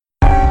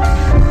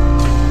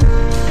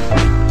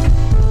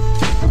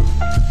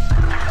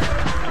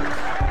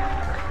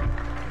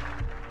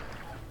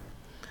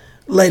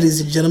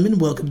Ladies and gentlemen,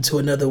 welcome to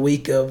another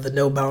week of the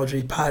No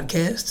Boundaries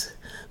podcast.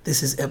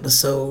 This is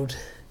episode,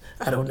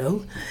 I don't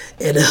know,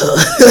 and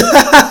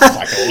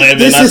like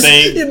 11, I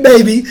think.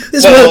 Maybe.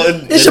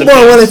 It's your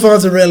boy Willie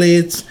Fonzarelli.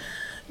 It's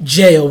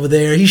Jay over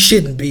there. He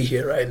shouldn't be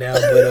here right now,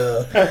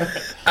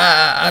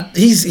 but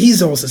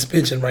he's on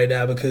suspension right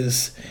now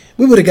because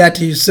we would have got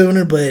to you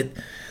sooner, but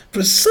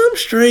for some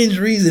strange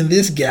reason,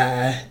 this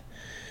guy,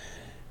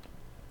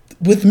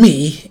 with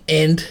me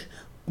and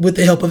with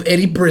the help of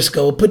Eddie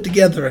Briscoe, put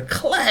together a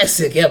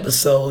classic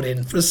episode,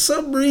 and for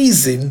some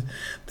reason,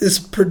 this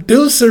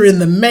producer in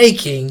the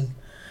making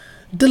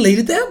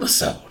deleted the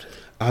episode.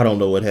 I don't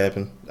know what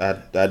happened.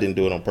 I didn't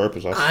do it on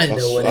purpose. I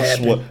know what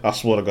happened. I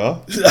swear to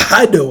God.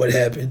 I know what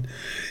happened.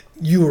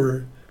 You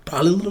were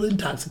probably a little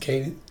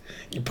intoxicated.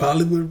 You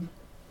probably were.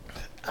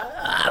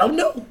 I don't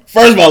know.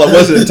 First of all, I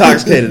wasn't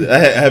intoxicated. I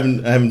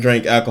haven't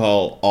drank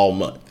alcohol all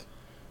month.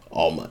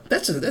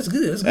 That's good. That's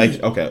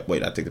good. Okay,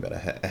 wait. I take it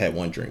back. I had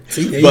one drink.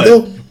 See, there you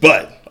go.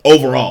 But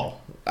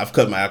overall, I've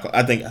cut my alcohol.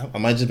 I think I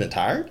might have just been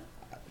tired.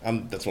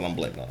 That's what I'm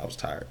blaming on. I was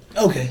tired.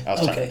 Okay.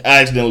 Tired.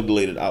 I accidentally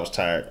deleted. I was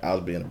tired. I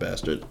was being a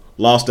bastard.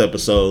 Lost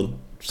episode.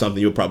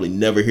 Something you'll probably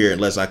never hear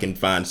unless I can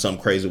find some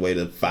crazy way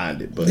to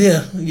find it. But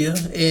yeah.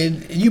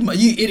 And you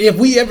if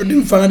we ever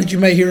do find it, you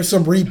may hear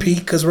some repeat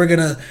because we're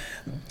gonna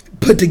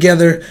put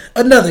together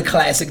another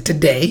classic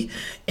today,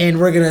 and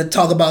we're going to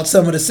talk about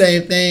some of the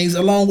same things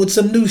along with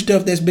some new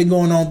stuff that's been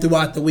going on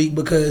throughout the week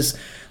because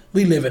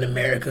we live in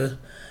America,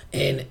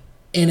 and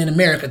in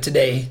America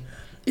today,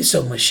 there's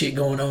so much shit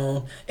going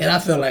on, and I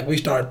feel like we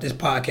started this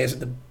podcast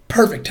at the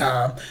perfect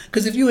time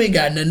because if you ain't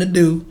got nothing to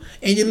do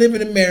and you live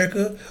in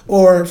America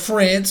or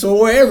France or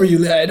wherever you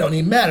live, it don't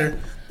even matter,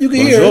 you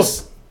can hear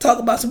us talk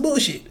about some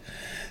bullshit.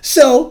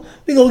 So,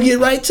 we're going to get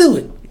right to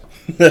it.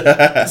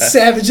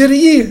 Savage of the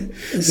year.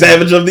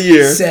 Savage of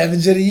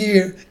the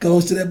year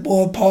goes to that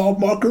boy Paul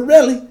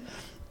Marcarelli.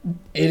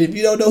 And if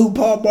you don't know who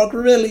Paul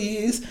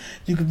Marcarelli is,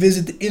 you can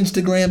visit the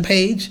Instagram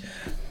page,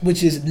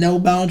 which is No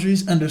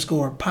Boundaries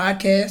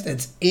 _podcast.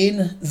 That's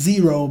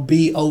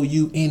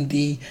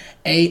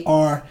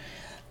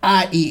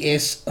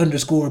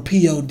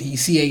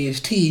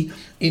N0BOUNDARIES_PODCAST.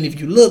 And if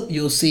you look,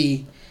 you'll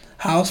see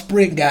how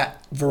Sprint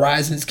got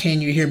Verizon's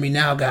Can You Hear Me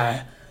Now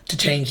guy to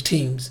change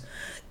teams.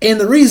 And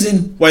the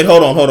reason... Wait,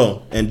 hold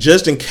on. And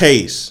just in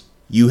case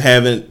you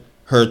haven't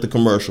heard the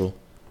commercial,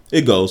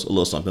 it goes a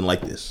little something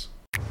like this.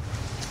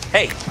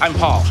 Hey, I'm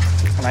Paul,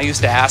 and I used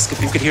to ask if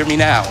you could hear me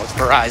now with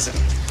Verizon.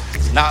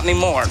 Not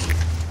anymore.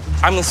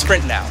 I'm with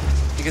Sprint now,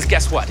 because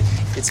guess what?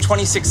 It's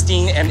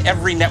 2016 and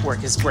every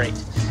network is great.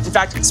 In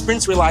fact,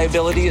 Sprint's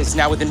reliability is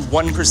now within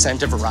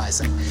 1% of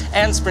Verizon.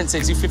 And Sprint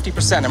saves you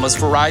 50% on most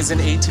Verizon,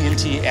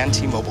 AT&T, and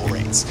T-Mobile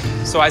rates.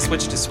 So I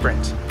switched to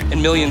Sprint,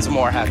 and millions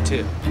more have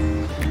too.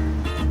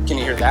 Can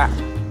you hear that?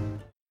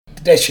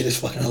 That shit is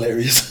fucking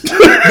hilarious.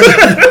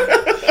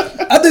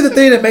 I think the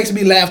thing that makes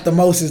me laugh the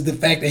most is the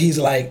fact that he's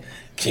like,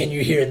 can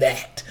you hear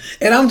that?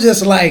 And I'm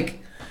just like...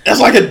 That's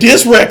like a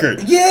diss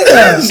record.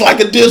 Yeah. It's like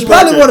a diss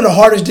record. Probably one of the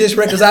hardest diss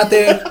records out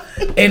there.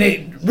 And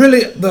it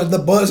really,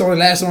 the buzz only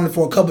lasted only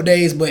for a couple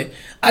days, but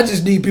I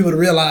just need people to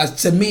realize,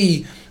 to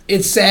me,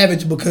 it's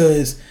savage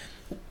because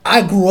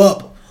I grew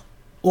up,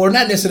 or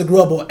not necessarily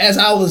grew up, but as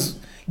I was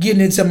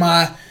getting into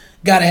my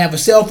gotta have a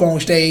cell phone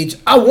stage,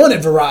 I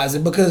wanted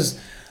Verizon because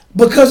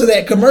of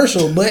that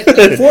commercial, but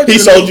unfortunately... He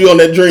sold you on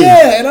that dream.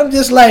 Yeah, and I'm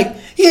just like,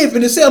 he ain't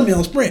finna sell me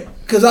on Sprint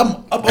because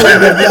I'm older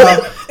than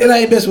y'all, and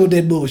I ain't messing with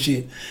that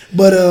bullshit.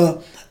 But,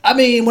 I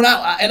mean,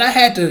 I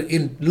had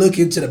to look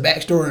into the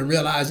backstory and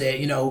realize that,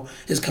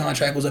 his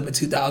contract was up in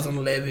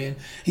 2011.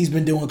 He's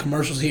been doing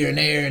commercials here and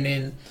there, and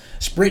then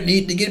Sprint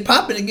needed to get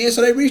popping again,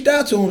 so they reached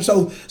out to him.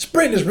 So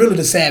Sprint is really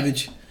the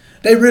savage.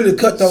 They really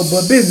cut those,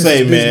 but business.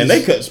 Say, man,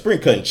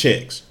 Sprint cutting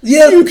checks.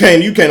 Yeah, you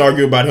can't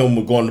argue about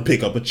him going to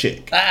pick up a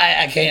check.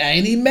 I can't. I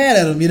ain't even mad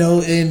at him,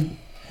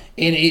 and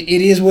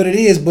it is what it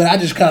is. But I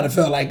just kind of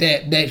felt like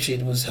that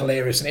shit was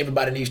hilarious, and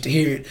everybody needs to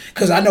hear it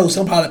because I know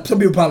some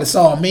people probably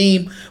saw a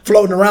meme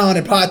floating around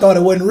and probably thought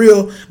it wasn't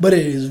real, but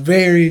it is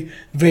very,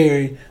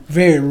 very,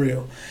 very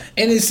real.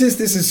 And since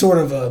this is sort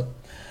of a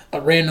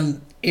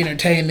random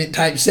entertainment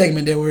type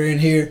segment that we're in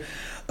here,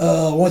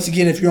 once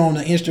again, if you're on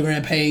the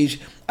Instagram page,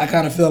 I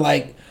kind of feel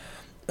like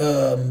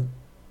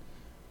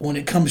when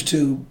it comes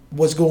to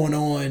what's going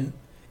on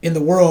in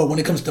the world, when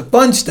it comes to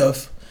fun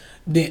stuff,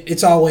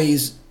 it's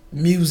always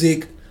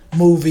music,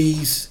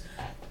 movies,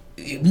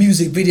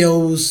 music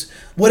videos,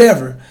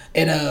 whatever.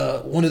 And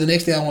one of the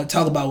next thing I want to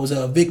talk about was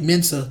Vic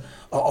Mensa,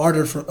 an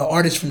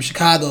artist from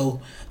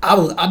Chicago.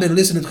 I've been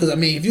listening because,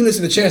 if you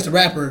listen to Chance the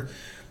Rapper,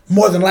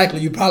 more than likely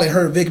you probably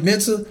heard Vic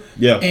Mensa.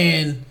 Yeah.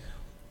 And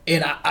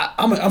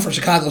I'm from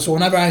Chicago, so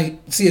whenever I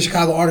see a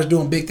Chicago artist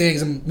doing big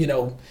things,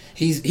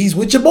 he's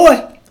with your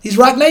boy. He's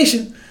Rock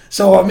Nation.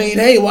 So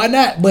hey, why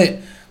not? But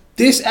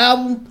this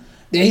album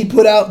that he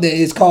put out that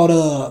is called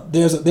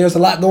There's a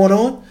Lot Going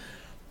On.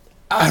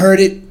 I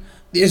heard it.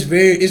 It's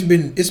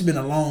been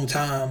a long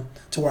time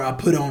to where I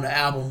put on an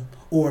album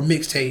or a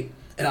mixtape,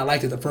 and I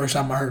liked it the first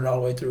time I heard it all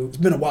the way through. It's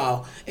been a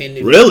while. And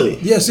really?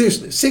 Yeah,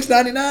 seriously.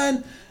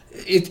 $6.99.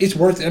 it's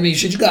worth it. I mean,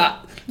 shit, you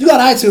got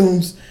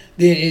iTunes,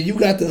 then and you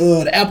got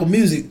the Apple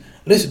Music.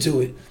 Listen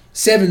to it.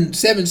 Seven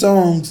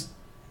songs,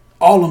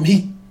 all of them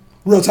heat.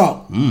 Real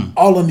talk,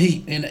 all of them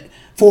heat. And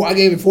I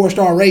gave it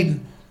 4-star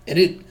rating, and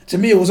it to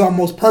me it was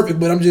almost perfect.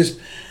 But I'm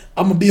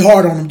gonna be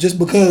hard on him just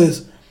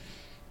because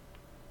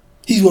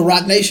he's with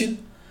Roc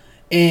Nation,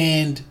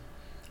 and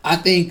I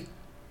think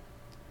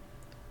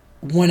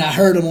when I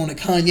heard him on the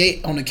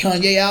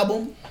Kanye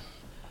album,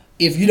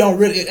 if you don't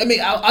really, I mean,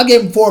 I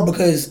gave him 4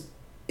 because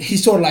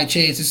he's sort of like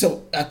Chance. And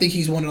so I think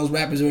he's one of those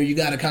rappers where he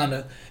can kind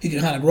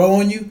of grow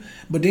on you.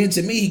 But then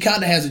to me, he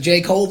kind of has a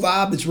J. Cole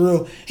vibe. It's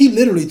real. He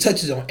literally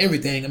touches on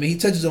everything. I mean, he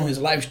touches on his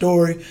life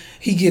story.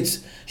 He gets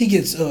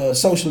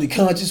socially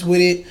conscious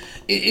with it.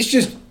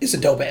 It's a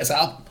dope ass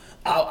album.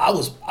 I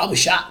was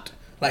shocked.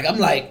 Like I'm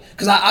like,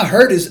 cause I've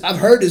heard his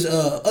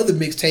other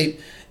mixtape.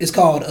 It's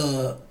called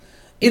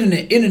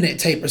Internet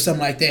Tape or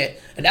something like that,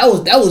 and that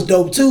was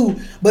dope too.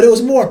 But it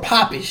was more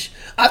popish.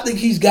 I think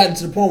he's gotten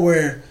to the point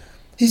where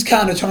he's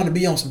kind of trying to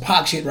be on some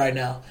Pac shit right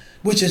now,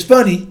 which is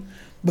funny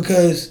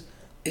because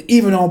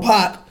even on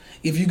Pac,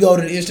 if you go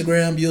to the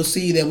Instagram, you'll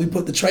see that we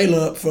put the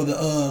trailer up for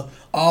the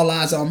All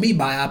Eyes on Me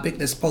biopic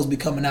that's supposed to be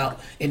coming out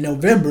in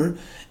November,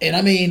 and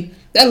I mean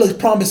that looks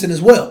promising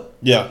as well.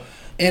 Yeah.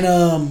 And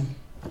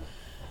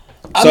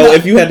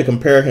if you had to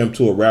compare him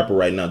to a rapper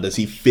right now, does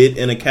he fit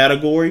in a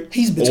category?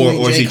 He's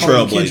between or is J. he Cole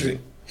and trailblazing? Kendrick.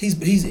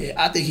 He's.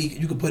 I think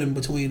you could put him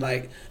between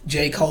like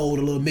J. Cole,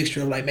 a little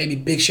mixture of like maybe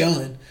Big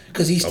Sean,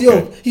 because he's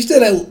still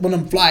that one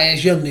of them fly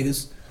ass young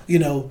niggas. You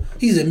know,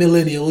 he's a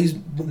millennial. He's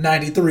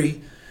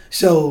 93,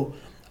 so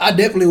I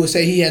definitely would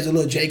say he has a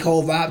little J.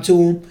 Cole vibe to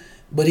him,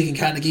 but he can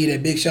kind of give you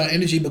that Big Sean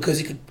energy because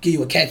he could give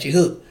you a catchy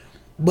hook.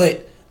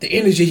 But the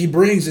energy he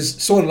brings is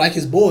sort of like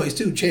his boys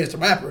too, Chance the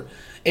Rapper.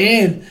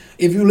 And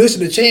if you listen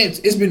to Chance,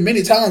 it's been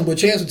many times where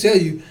Chance will tell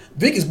you,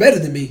 Vic is better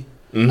than me.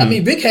 Mm-hmm. I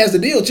mean, Vic has the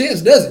deal,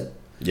 Chance doesn't.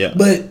 Yeah.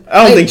 But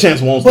I don't think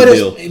Chance wants the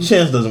deal.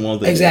 Chance doesn't want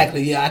the deal.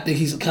 Exactly, yeah. I think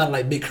he's kind of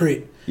like Big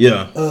Crit.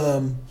 Yeah.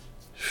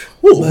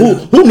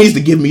 Who needs to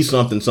give me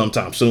something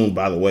sometime soon,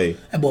 by the way?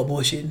 That boy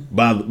bullshitting.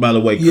 By the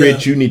way,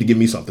 Crit, you need to give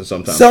me something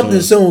sometime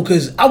soon,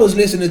 because I was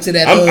listening to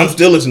that. I'm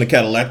still listening to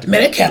Catalactica.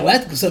 Man, that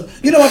Catalactica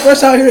stuff. You know, my first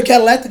time hearing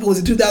Catalactica was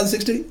in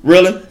 2016.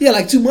 Really? Yeah,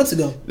 like 2 months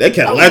ago. That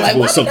Catalactica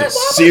was something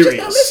serious. Why am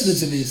I just not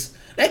listening to this?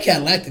 That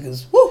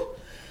Catalactica's, whoo.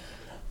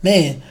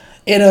 Man.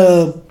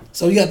 And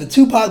so you got the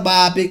Tupac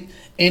biopic,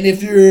 and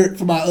if you're,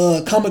 for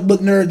my comic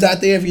book nerds out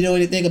there, if you know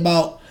anything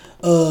about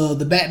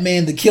the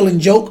Batman, The Killing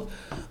Joke,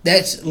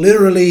 that's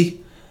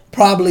literally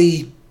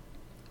probably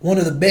one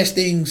of the best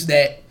things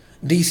that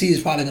DC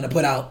is probably going to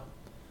put out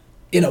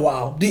in a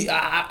while.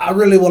 I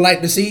really would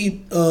like to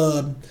see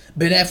Ben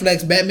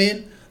Affleck's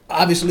Batman.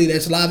 Obviously,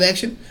 that's live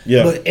action.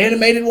 Yeah. But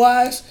animated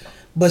wise,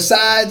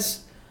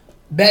 besides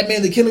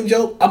Batman: The Killing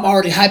Joke, I'm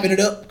already hyping it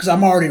up because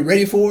I'm already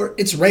ready for it.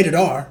 It's rated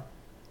R,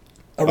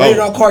 a rated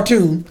R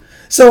cartoon.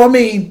 So I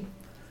mean,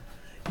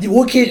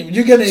 you're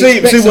gonna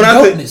expect some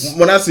dopeness.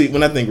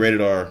 When I think rated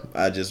R,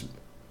 I just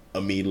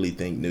immediately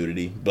think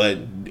nudity, but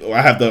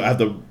I have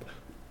to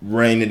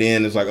rein it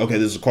in. It's like, okay,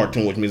 this is a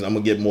cartoon, which means I'm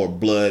gonna get more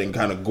blood and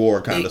kind of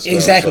gore kind of stuff.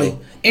 Exactly. So.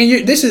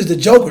 And this is the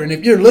Joker, and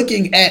if you're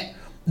looking at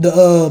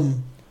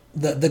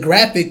the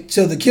graphic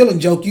to The Killing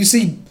Joke, you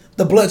see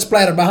the blood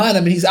splatter behind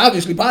him, and he's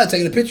obviously probably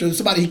taking a picture of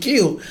somebody he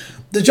killed.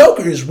 The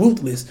Joker is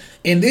ruthless,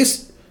 and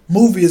this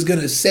movie is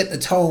gonna set the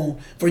tone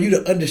for you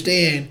to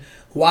understand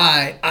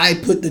why I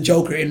put the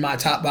Joker in my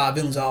top 5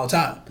 villains of all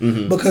time.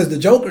 Mm-hmm. Because the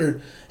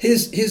Joker,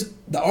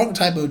 the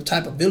archetype of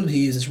type of villain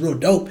he is real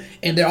dope,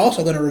 and they're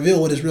also going to reveal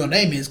what his real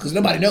name is because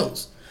nobody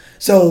knows.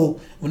 So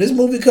when this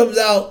movie comes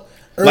out,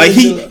 like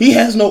he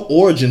has no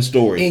origin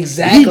story.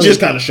 Exactly, he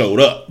just kind of showed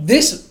up.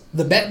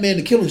 The Batman: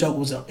 The Killing Joke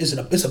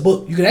it's a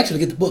book. You can actually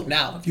get the book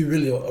now if you're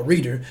really a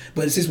reader.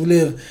 But since we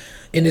live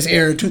in this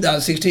era,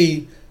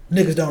 2016.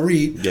 Niggas don't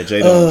read. Yeah,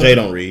 Jay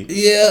don't read.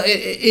 Yeah,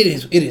 it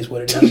is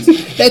what it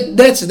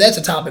is. that's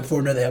a topic for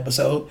another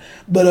episode.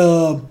 But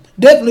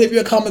definitely, if you're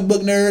a comic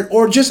book nerd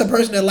or just a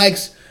person that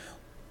likes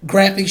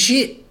graphic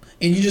shit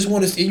and you just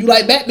want to, and you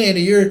like Batman and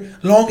you're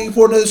longing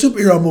for another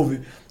superhero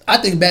movie, I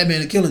think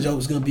Batman: The Killing Joke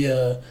is going to be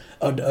a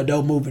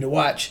dope movie to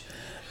watch.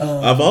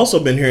 I've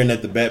also been hearing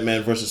that the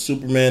Batman vs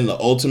Superman, the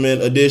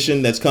Ultimate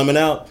Edition that's coming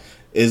out,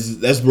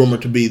 that's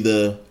rumored to be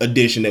the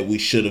edition that we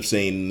should have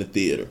seen in the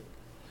theater.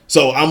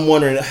 So I'm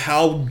wondering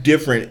how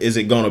different is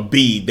it going to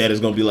be that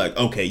it's going to be like,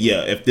 okay,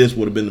 yeah, if this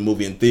would have been the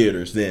movie in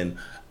theaters, then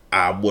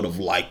I would have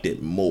liked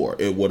it more.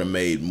 It would have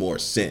made more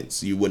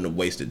sense. You wouldn't have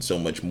wasted so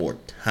much more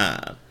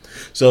time.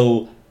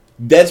 So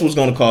that's what's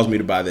going to cause me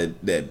to buy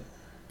that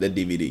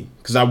DVD.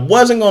 Because I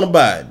wasn't going to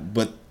buy it,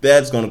 but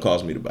that's going to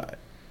cause me to buy it.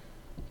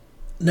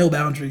 No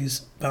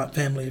boundaries,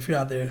 family. If you're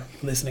out there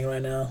listening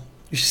right now,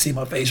 you should see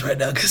my face right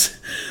now because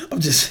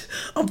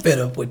I'm fed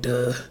up with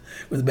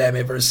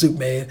Batman vs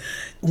Superman.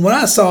 When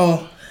I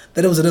saw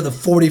that it was another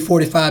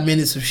 45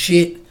 minutes of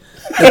shit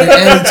that they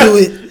added to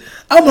it,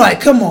 I'm like,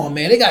 come on,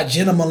 man. They got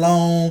Jenna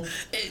Malone.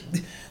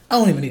 I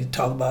don't even need to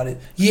talk about it.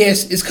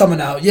 Yes, it's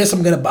coming out. Yes,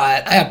 I'm going to buy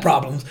it. I have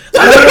problems.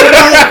 I don't want to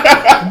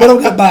buy it, but I'm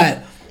going to buy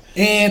it.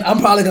 And I'm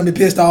probably going to be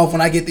pissed off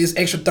when I get this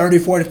extra 30,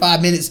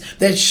 45 minutes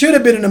that should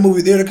have been in the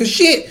movie theater. Because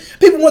shit,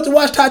 people want to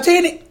watch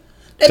Titanic.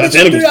 That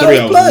Titanic was 3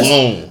 hours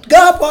long.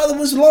 Godfather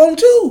was long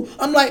too.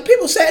 I'm like,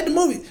 people sat in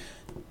the movie.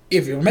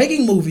 If you're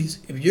making movies,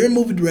 if you're a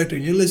movie director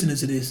and you're listening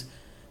to this,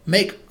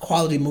 make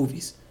quality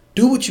movies.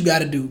 Do what you got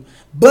to do.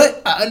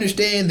 But I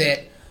understand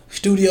that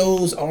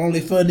studios are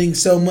only funding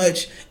so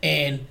much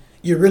and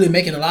you're really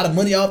making a lot of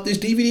money off this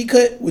DVD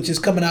cut, which is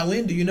coming out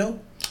when? Do you know?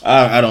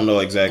 I don't know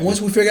exactly.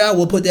 Once we figure out,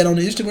 we'll put that on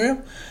the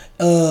Instagram.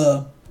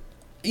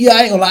 Yeah,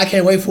 I ain't gonna lie, I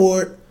can't wait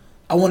for it.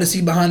 I want to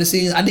see behind the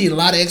scenes. I need a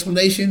lot of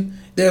explanation.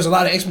 There's a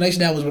lot of explanation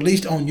that was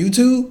released on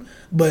YouTube,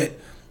 but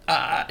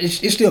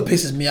it still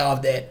pisses me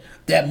off that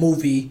that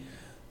movie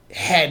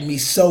had me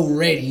so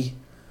ready,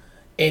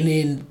 and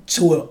then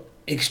to an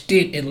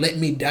extent it let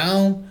me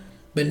down.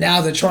 But now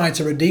they're trying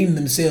to redeem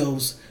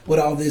themselves with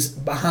all this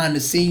behind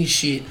the scenes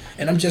shit,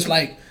 and I'm just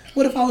like,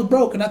 what if I was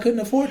broke and I couldn't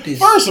afford this?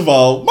 First of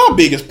all, my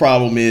biggest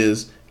problem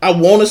is I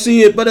want to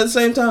see it, but at the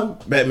same time,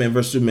 Batman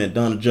vs. Superman,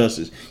 Dawn of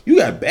Justice. You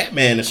got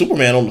Batman and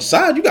Superman on the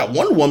side. You got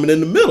Wonder Woman in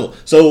the middle.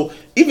 So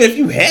even if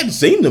you hadn't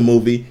seen the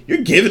movie, you're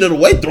giving it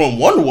away, throwing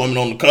Wonder Woman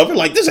on the cover.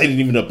 Like, this ain't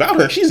even about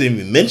her. She's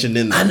even mentioned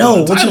in the, I know,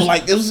 in the title.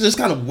 Like, it was just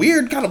kind of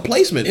weird kind of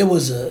placement. It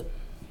was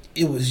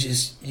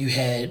just you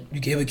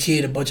gave a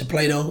kid a bunch of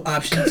Play-Doh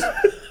options.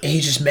 And he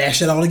just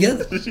mashed it all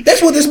together.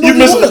 That's what this movie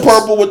was. You're missing the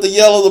purple with the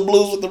yellow, the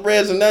blues with the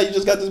reds, and now you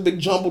just got this big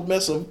jumbled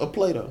mess of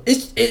Play-Doh.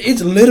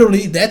 It's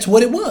literally, that's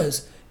what it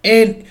was.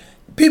 And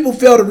people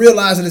fail to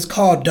realize that it's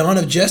called Dawn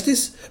of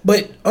Justice.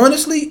 But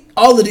honestly,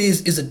 all it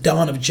is a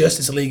Dawn of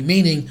Justice League,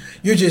 meaning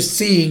you're just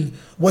seeing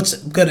what's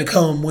going to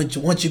come once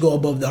you go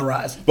above the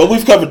horizon. But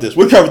we've covered this.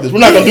 We're not going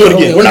to do it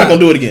again. We're not going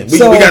to do it again. We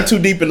got too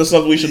deep into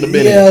something we shouldn't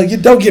have been in. Yeah,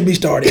 don't get me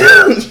started.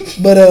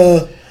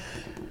 But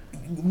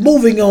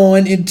moving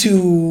on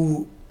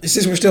into...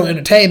 Since we're still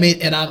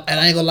entertainment, and I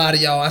ain't gonna lie to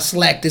y'all, I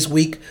slacked this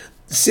week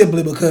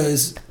simply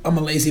because I'm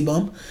a lazy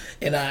bum,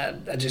 and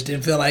I just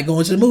didn't feel like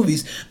going to the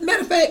movies.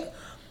 Matter of fact,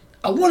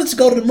 I wanted to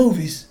go to the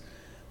movies,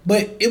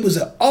 but it was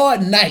an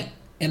odd night,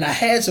 and I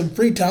had some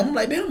free time. I'm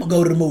like, man, I'm gonna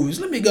go to the movies.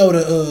 Let me go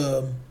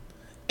to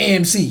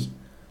AMC,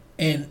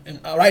 and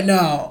right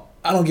now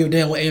I don't give a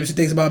damn what AMC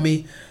thinks about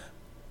me,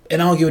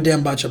 and I don't give a damn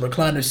about your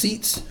recliner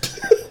seats,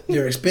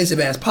 your expensive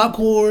ass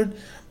popcorn,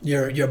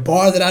 your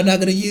bar that I'm not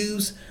gonna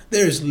use.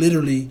 There is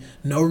literally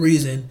no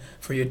reason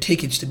for your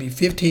tickets to be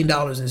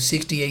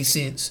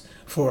 $15.68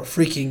 for a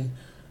freaking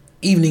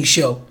evening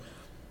show.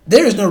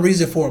 There is no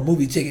reason for a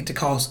movie ticket to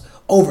cost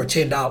over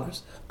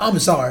 $10. I'm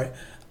sorry,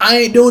 I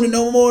ain't doing it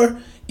no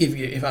more.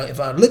 If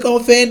I look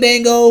on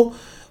Fandango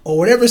or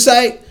whatever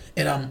site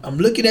and I'm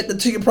looking at the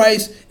ticket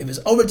price, if it's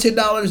over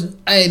 $10,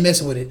 I ain't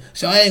messing with it.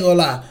 So I ain't gonna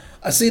lie.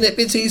 I seen that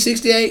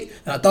 $15.68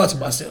 and I thought to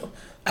myself,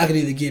 I could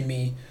either get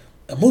me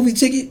a movie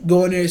ticket,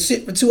 go in there and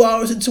sit for 2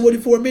 hours and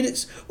 24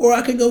 minutes, or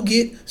I can go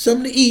get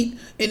something to eat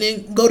and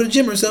then go to the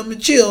gym or something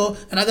and chill,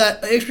 and I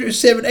got an extra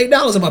 $7,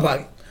 $8 in my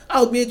pocket.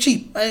 I was being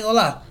cheap, I ain't gonna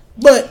lie.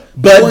 But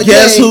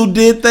guess who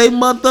did they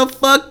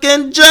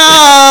motherfucking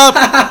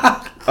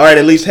job? All right,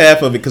 at least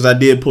half of it, because I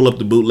did pull up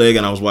the bootleg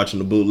and I was watching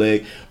the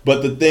bootleg.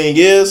 But the thing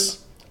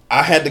is,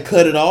 I had to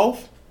cut it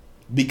off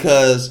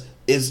because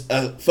it's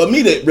for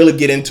me to really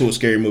get into a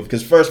scary movie.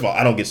 Because first of all,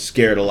 I don't get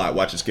scared a lot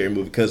watching a scary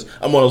movie because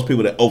I'm one of those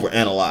people that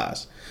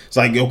overanalyze. It's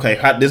like, okay,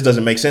 this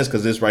doesn't make sense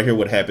because this right here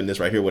would happen, this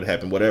right here would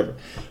happen, whatever.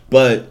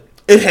 But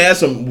it has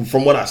some,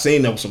 from what I've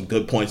seen, there was some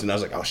good points, and I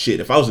was like, oh shit,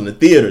 if I was in the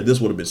theater, this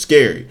would have been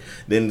scary.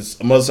 Then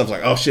some other stuff was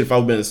like, oh shit, if I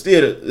would have been in the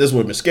theater, this would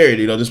have been scary.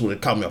 You know, this would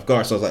have caught me off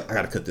guard. So I was like, I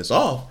got to cut this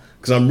off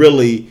because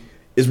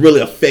it's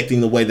really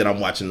affecting the way that I'm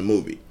watching the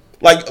movie.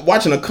 Like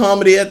watching a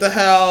comedy at the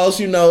house,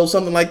 you know,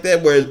 something like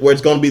that, where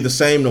it's going to be the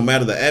same no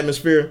matter the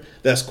atmosphere.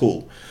 That's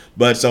cool.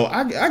 But so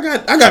I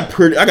got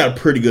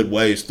pretty good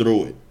ways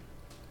through it,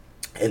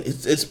 and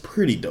it's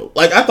pretty dope.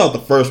 Like I thought the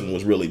first one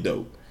was really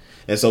dope,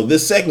 and so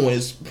this second one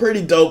is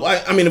pretty dope.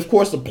 I mean, of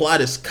course, the plot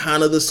is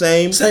kind of the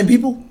same. Same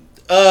people.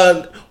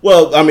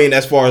 Well, I mean,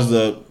 as far as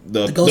the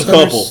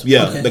couple,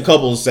 yeah, okay. The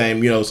couple is the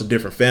same. You know, it's a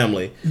different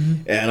family,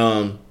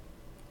 and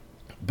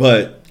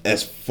but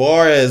as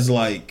far as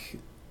like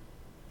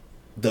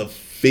the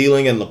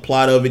feeling and the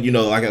plot of it, you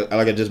know, like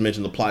I just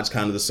mentioned, the plot's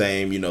kind of the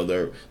same. You know,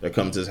 they're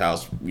coming to his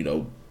house, you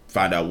know,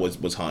 find out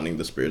what's haunting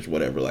the spirits,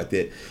 whatever, like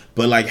that.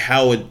 But like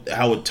how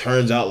it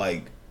turns out,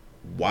 like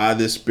why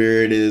this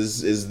spirit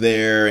is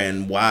there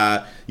and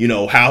why, you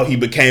know, how he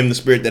became the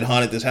spirit that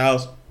haunted this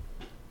house.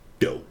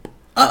 Dope.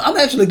 I'm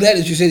actually glad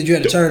that you said that you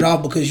had to turn it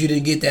off because you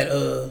didn't get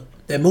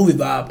that movie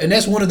vibe, and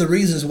that's one of the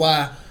reasons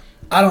why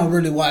I don't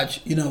really watch,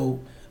 you know,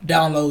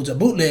 downloads or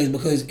bootlegs,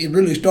 because it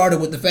really started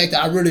with the fact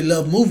that I really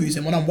love movies,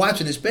 and when I'm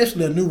watching,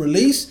 especially a new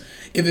release,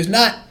 if it's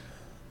not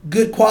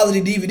good quality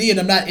DVD and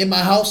I'm not in my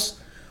house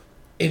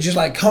and just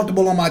like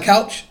comfortable on my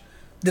couch,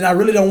 then I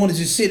really don't want to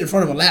just sit in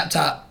front of a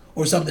laptop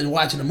or something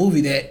watching a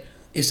movie that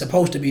is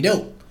supposed to be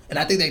dope, and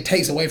I think that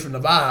takes away from the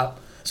vibe.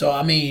 So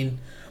I mean,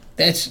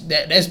 that's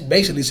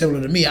basically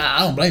similar to me.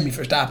 I don't blame you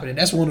for stopping it.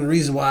 That's one of the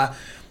reasons why,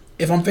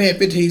 if I'm paying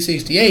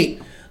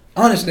 $15.68,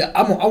 honestly,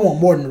 I want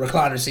more than a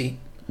recliner seat.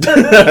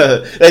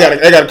 they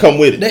gotta come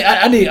with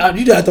it.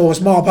 You gotta throw a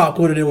small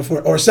popcorn in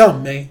there or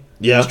something, man.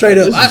 Yeah, straight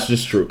up. This is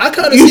just true. I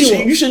kind of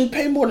see you shouldn't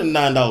pay more than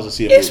 $9 to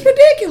see a movie. It's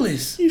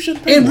ridiculous. You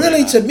shouldn't pay And more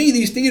really, than to me,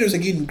 these theaters are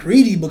getting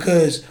greedy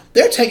because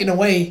they're taking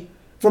away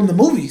from the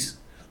movies.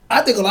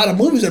 I think a lot of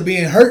movies are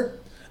being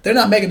hurt. They're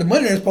not making the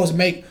money they're supposed to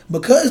make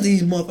because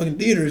these motherfucking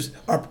theaters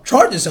are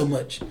charging so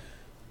much.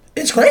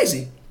 It's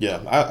crazy. Yeah,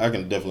 I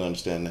can definitely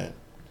understand that.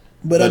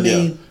 But I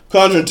mean, yeah.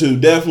 Conjuring 2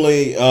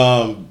 definitely.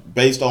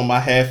 Based on my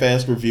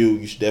half-assed review,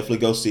 you should definitely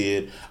go see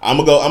it. I'm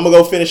gonna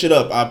go finish it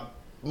up. I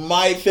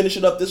might finish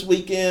it up this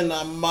weekend.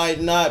 I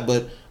might not,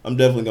 but I'm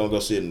definitely gonna go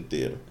see it in the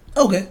theater.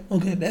 Okay,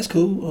 that's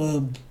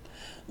cool.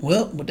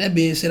 Well, with that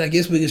being said, I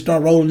guess we can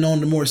start rolling on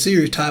to more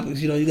serious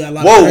topics. You know, you got a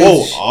lot of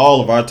crazy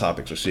all of our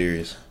topics are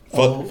serious.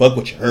 Fuck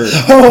what you heard.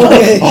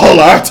 Okay. All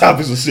our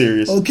topics are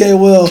serious. Okay,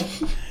 well,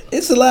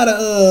 it's a lot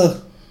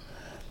of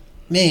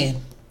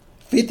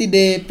 50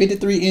 dead,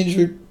 53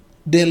 injured,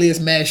 deadliest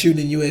mass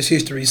shooting in U.S.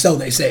 history, so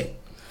they say.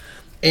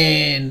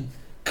 And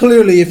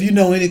clearly, if you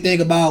know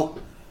anything about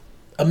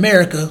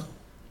America,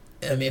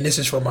 I mean, this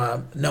is for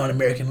my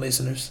non-American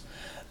listeners,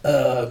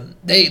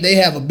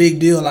 they have a big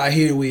deal out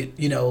here with,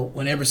 you know,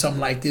 whenever something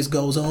like this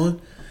goes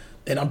on.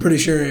 And I'm pretty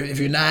sure if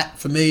you're not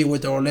familiar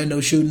with the Orlando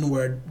shooting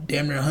where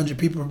damn near 100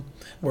 people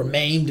were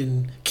maimed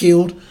and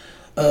killed,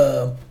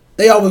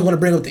 they always want to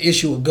bring up the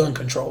issue of gun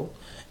control.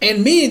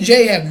 And me and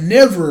Jay have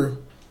never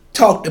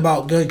talked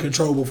about gun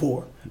control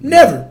before.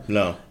 Never.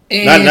 No.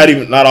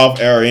 Not off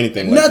air or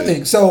anything like that.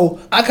 Nothing.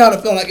 So I kind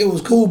of felt like it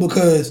was cool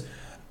because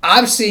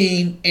I've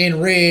seen and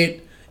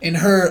read and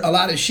heard a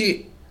lot of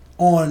shit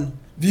on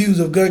views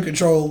of gun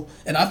control,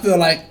 and I feel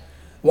like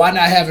why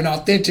not have an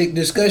authentic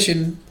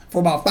discussion for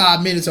about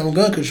 5 minutes on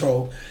gun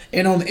control?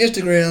 And on the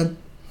Instagram,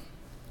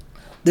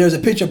 there's a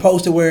picture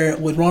posted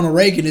with Ronald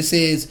Reagan. It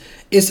says,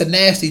 "It's a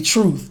nasty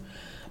truth,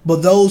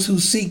 but those who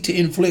seek to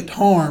inflict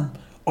harm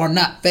are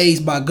not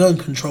fazed by gun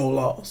control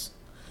laws."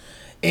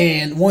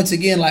 And once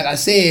again, like I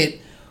said,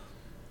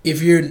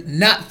 if you're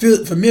not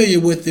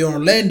familiar with the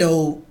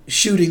Orlando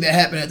shooting that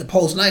happened at the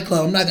Pulse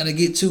nightclub, I'm not going to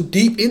get too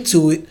deep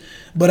into it,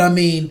 but I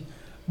mean,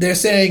 they're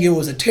saying it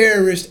was a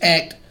terrorist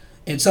act,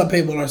 and some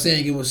people are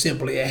saying it was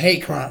simply a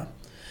hate crime.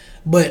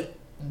 But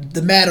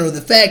the matter of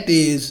the fact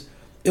is,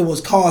 it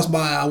was caused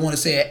by, I want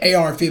to say, an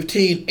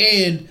AR-15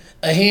 and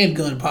a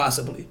handgun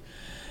possibly.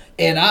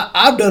 And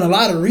I've done a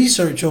lot of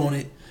research on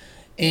it,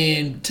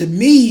 and to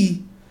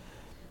me,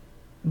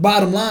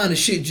 bottom line, the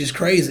shit just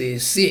crazy.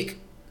 It's sick.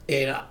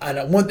 And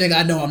one thing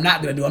I know I'm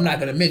not going to do, I'm not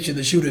going to mention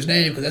the shooter's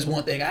name because that's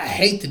one thing I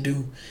hate to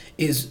do,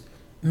 is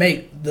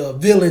make the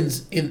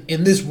villains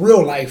in this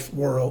real life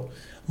world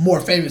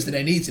more famous than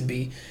they need to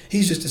be.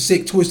 He's just a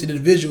sick, twisted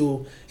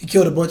individual. He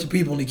killed a bunch of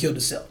people and he killed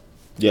himself.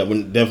 Yeah,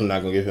 we're definitely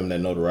not going to give him that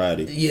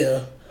notoriety.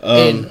 Yeah.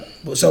 And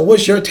so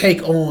what's your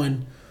take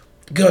on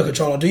gun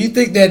control? Do you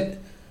think the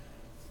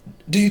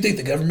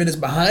government is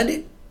behind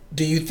it?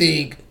 Do you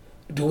think,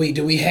 do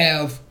we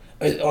have,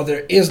 are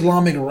there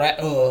Islamic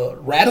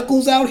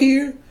radicals out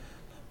here?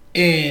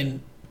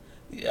 And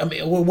I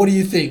mean, what do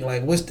you think?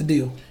 Like, what's the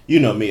deal? You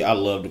know me, I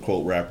love to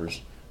quote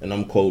rappers, and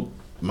I'm quote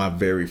my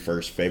very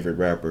first favorite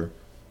rapper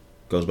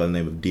goes by the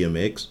name of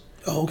DMX.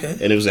 Oh, okay.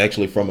 And it was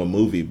actually from a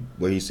movie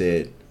where he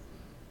said,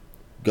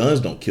 "Guns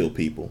don't kill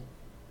people,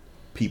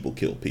 people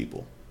kill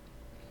people."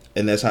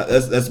 And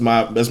that's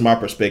my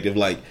perspective.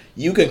 Like,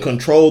 you can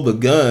control the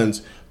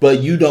guns,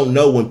 but you don't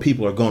know when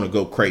people are going to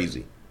go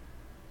crazy.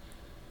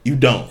 You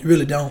don't. You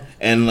really don't.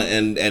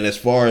 And as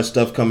far as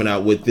stuff coming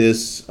out with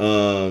this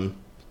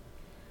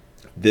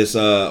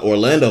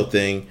Orlando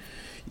thing,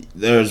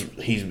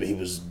 he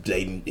was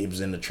dating, he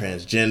was into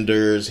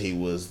transgenders, he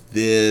was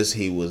this,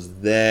 he was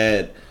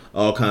that,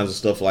 all kinds of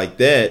stuff like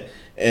that.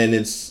 And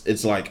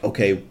it's like,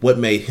 okay, what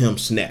made him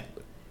snap?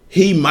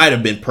 He might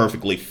have been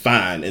perfectly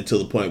fine until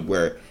the point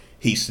where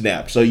he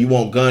snapped. So you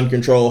want gun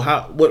control?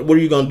 What are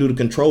you going to do to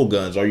control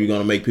guns? Are you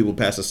going to make people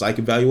pass a psych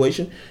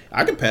evaluation?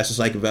 I can pass a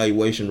psych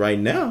evaluation right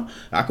now.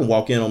 I can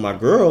walk in on my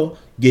girl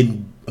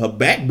getting her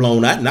back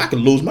blown out, and I can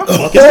lose my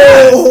fucking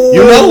mind.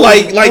 You know,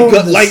 like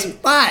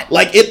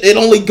it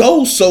only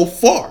goes so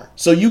far.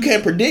 So you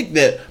can't predict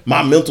that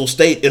my mental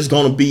state is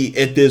going to be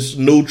at this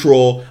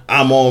neutral,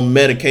 I'm on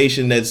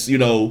medication that's, you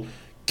know,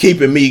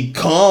 keeping me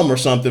calm or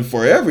something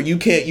forever. You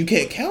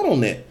can't count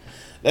on that.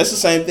 That's the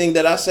same thing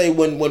that I say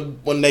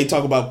when they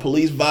talk about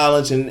police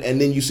violence and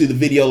then you see the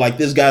video like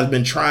this guy's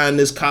been trying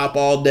this cop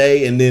all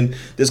day and then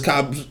this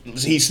cop,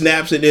 he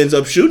snaps and ends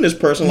up shooting this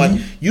person. Mm-hmm.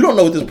 Like, you don't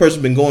know what this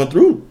person's been going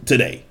through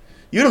today.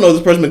 You don't know what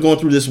this person's been going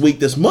through this week,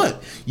 this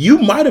month. You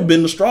might have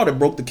been the straw that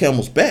broke the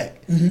camel's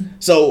back. Mm-hmm.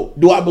 So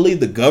do I believe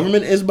the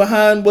government is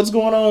behind what's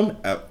going on?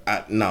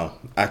 No,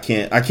 I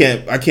can't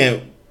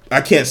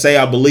say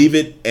I believe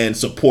it and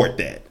support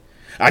that.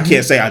 I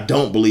can't say I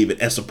don't believe it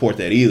and support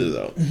that either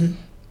though. Mm-hmm.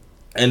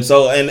 And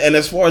so, and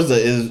as far as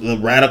the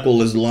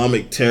radical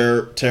Islamic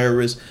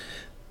terrorists,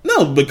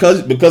 no,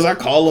 because I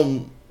call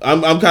them,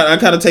 I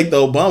kind of take the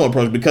Obama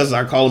approach, because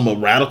I call him a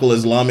radical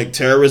Islamic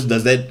terrorist.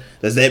 Does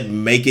that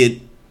make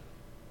it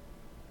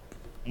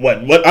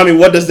What I mean,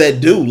 what does that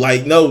do?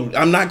 Like, no,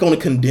 I'm not going to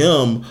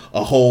condemn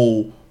a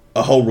whole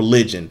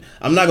religion.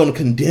 I'm not going to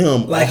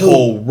condemn Like a who?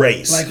 whole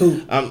race. Like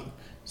who?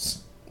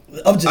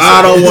 I'm just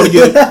I don't saying. want to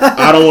give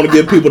I don't want to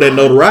give people that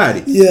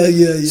notoriety.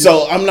 Yeah.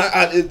 So I'm not.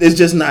 It's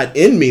just not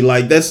in me.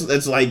 Like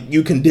that's like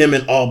you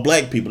condemning all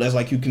black people. That's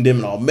like you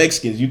condemning all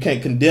Mexicans. You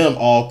can't condemn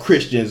all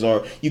Christians,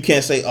 or you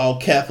can't say all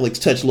Catholics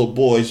touch little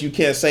boys. You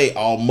can't say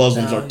all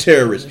Muslims are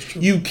terrorists.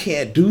 You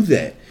can't do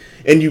that.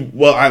 And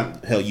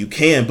you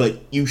can, but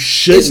you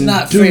shouldn't It's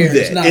not do fair. that.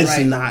 It's not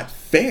right. not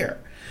fair.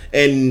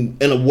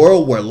 And in a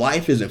world where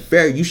life isn't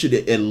fair, you should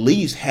at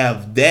least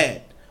have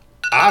that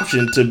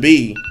option to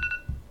be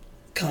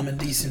Common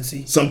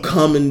decency. some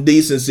common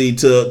decency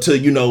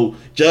to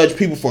judge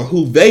people for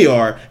who they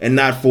are and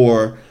not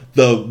for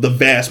the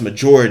vast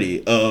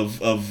majority of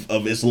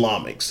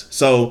Islamics.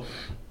 So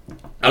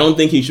I don't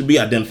think he should be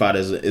identified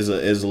as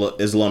a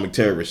Islamic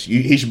terrorist.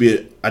 He should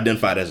be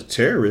identified as a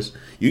terrorist.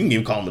 You can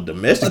even call him a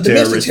domestic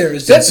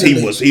terrorist since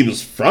he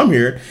was from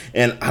here.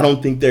 And I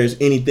don't think there's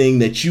anything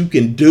that you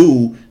can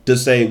do to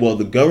say, well,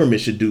 the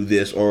government should do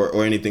this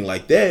or anything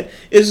like that.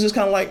 It's just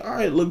kind of like, all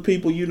right, look,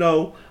 people,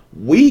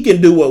 we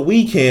can do what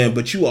we can,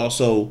 but you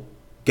also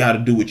got to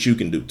do what you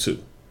can do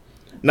too.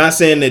 Not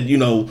saying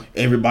that,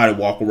 everybody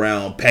walk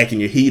around packing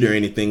your heat or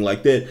anything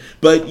like that.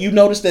 But you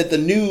notice that the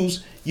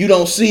news, you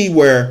don't see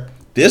where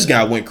this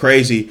guy went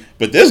crazy,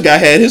 but this guy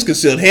had his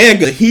concealed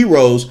handgun. The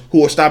heroes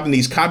who are stopping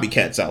these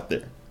copycats out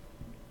there.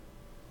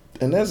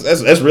 And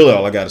that's really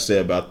all I got to say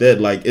about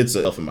that. Like, it's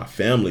a in my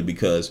family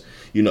because,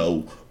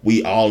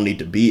 we all need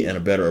to be in a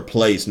better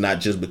place, not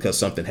just because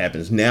something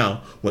happens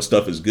now. When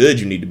stuff is good,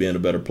 you need to be in a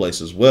better place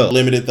as well.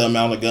 Limited the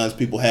amount of guns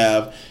people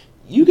have.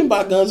 You can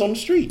buy guns on the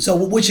street. So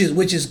which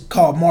is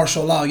called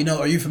martial law.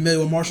 Are you familiar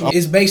with martial law?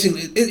 It's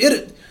basically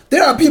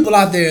there are people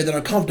out there that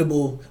are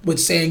comfortable with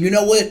saying, you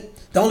know what,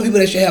 the only people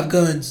that should have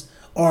guns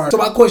are. So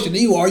my question to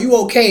you: are you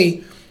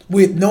okay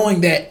with knowing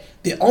that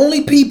the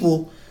only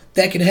people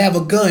that can have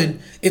a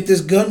gun, if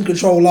this gun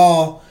control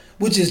law,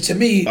 which is to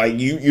me like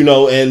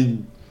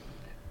and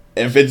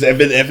if it's at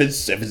the end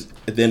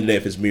of the day,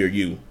 if it's me or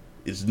you,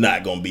 it's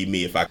not gonna be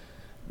me.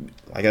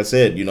 Like I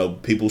said,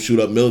 people shoot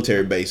up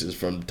military bases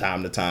from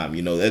time to time.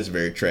 That's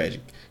very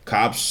tragic.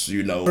 Cops,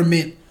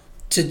 government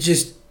to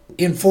just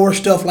enforce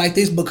stuff like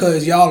this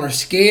because y'all are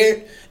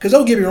scared. Because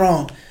don't get me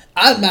wrong,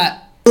 I'm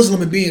not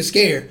Muslim and being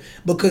scared,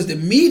 because the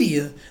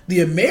media, the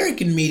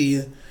American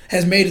media,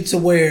 has made it to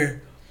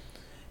where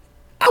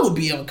I would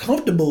be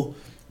uncomfortable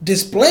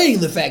displaying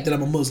the fact that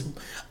I'm a Muslim.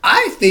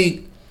 I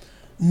think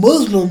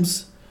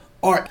Muslims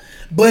are,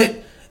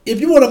 but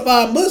if you want to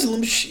find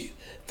Muslims,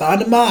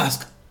 find a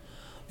mosque.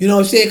 You know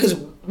what I'm saying? Because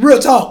real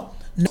talk,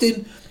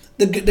 nothing.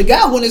 The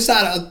guy went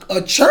inside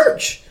a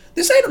church.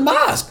 This ain't a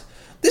mosque.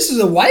 This is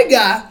a white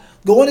guy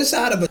going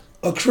inside of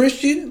a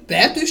Christian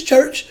Baptist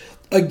church,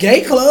 a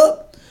gay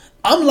club.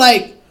 I'm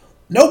like,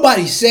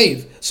 nobody's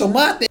safe. So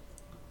my thing,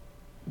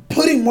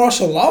 putting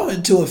martial law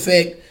into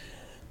effect,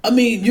 I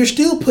mean, you're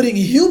still putting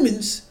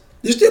humans,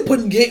 you're still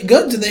putting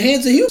guns in the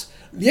hands of humans.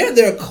 Yeah,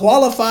 they're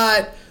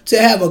qualified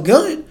to have a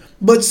gun,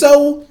 but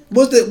so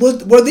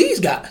were these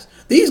guys.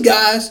 These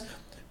guys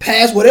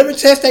passed whatever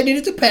test they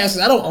needed to pass.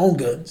 I don't own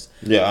guns.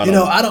 Yeah,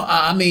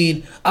 I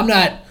mean, I'm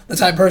not the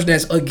type of person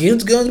that's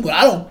against guns, but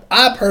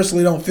I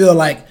personally don't feel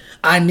like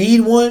I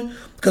need one,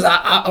 because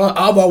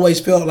I've always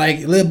felt like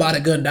live by the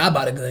gun, die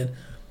by the gun.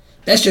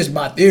 That's just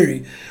my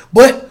theory.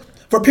 But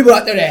for people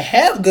out there that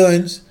have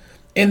guns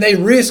and they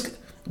risk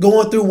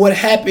going through what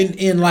happened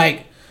in,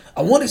 like,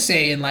 I want to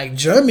say in like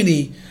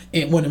Germany,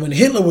 and when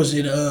Hitler was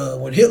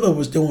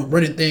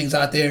running things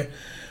out there,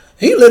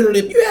 he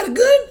literally, if you had a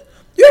gun,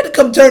 you had to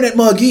come turn that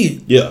mug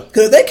in. Yeah.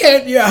 Because if they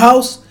came to your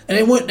house and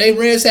they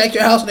ransacked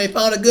your house and they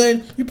found a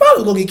gun, you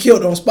probably gonna get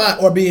killed on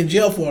spot or be in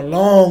jail for a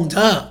long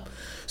time.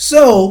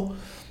 So,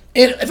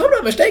 and if I'm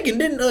not mistaken,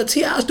 didn't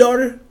T.I.'s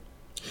daughter?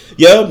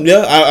 Yeah,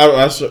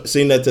 I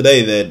seen that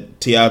today,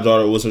 that T.I.'s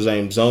daughter, what's her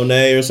name, Zone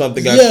or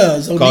something?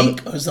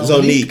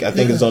 Zonique. I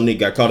think it's Zonique.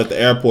 Got caught at the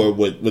airport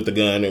with the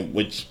gun,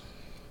 which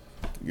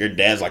your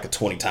dad's like a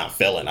 20-time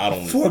felon. I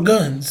don't 4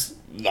 guns.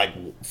 Like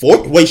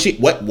 4? Wait, she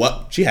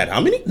had how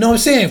many? No, I'm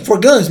saying 4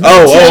 guns. Okay.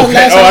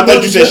 I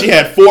thought you said she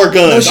had 4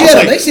 guns.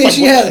 No, they said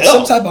she had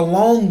some type of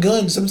long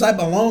gun, some type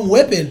of long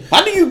weapon.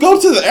 How do you go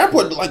to the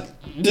airport? Like,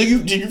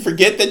 did you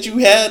forget that you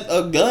had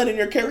a gun in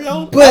your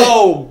carry-on?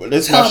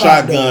 That's my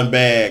shotgun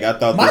bag. I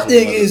thought. My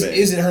thing is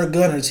it her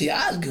gun or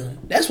T.I.'s gun?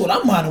 That's what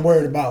I'm kind of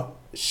worried about.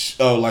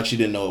 Oh, like she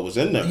didn't know it was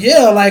in there.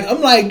 Yeah, like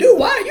I'm like, dude,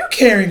 why are you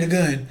carrying a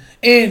gun?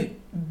 And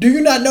do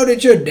you not know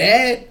that your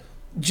dad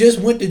just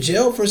went to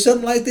jail for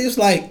something like this?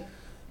 Like,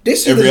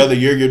 this every other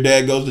year your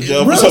dad goes to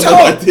jail for something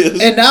like this,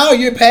 and now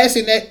you're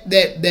passing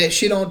that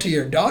shit on to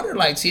your daughter.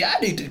 Like, see, I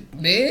need to,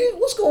 man,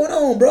 what's going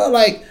on, bro?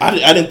 Like, I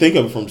didn't think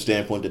of it from the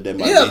standpoint that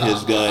might be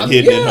his gun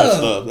hidden in her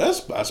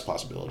stuff. That's a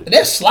possibility.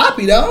 That's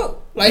sloppy, dog.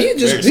 Like, he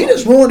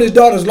just ruined his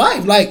daughter's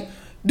life. Like,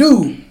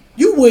 dude,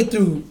 you went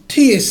through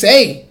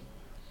TSA,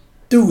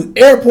 through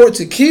airport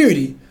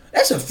security.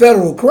 That's a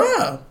federal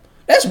crime.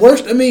 That's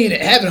worse. I mean,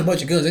 having a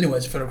bunch of guns anyway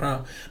is a federal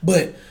crime.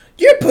 But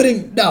you're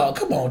putting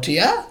come on,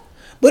 T.I.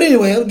 But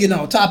anyway, I'm getting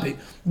off topic.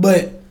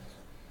 But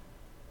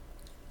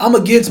I'm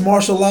against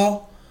martial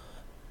law.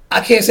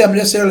 I can't say I'm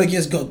necessarily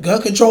against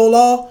gun control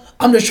law.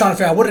 I'm just trying to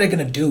figure out what are they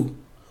gonna do.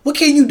 What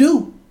can you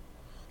do?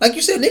 Like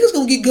you said, niggas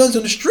gonna get guns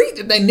on the street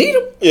if they need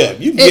them. Yeah,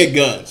 you can get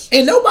guns.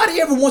 And nobody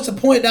ever wants to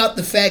point out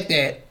the fact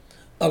that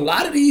a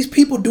lot of these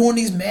people doing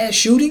these mass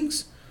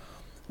shootings,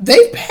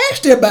 they've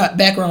passed their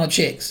background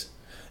checks.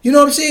 You know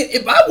what I'm saying?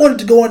 If I wanted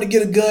to go in to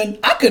get a gun,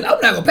 I'm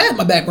not gonna pass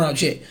my background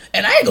check,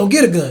 and I ain't gonna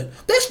get a gun.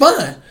 That's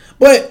fine.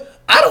 But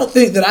I don't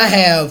think that I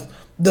have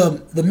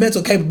the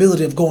mental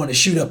capability of going to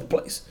shoot up a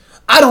place.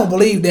 I don't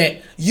believe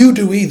that you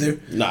do either.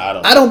 No, I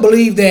don't. I don't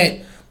believe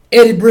that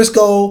Eddie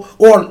Briscoe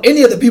or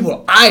any of the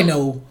people I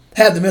know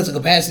have the mental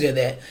capacity of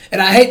that.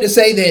 And I hate to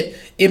say that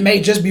it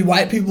may just be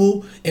white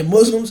people and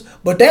Muslims,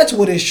 but that's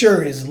what it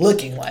sure is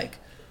looking like.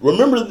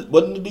 Remember,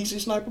 wasn't the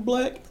DC sniper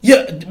black?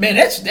 Yeah, man,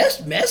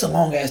 that's a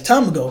long ass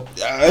time ago.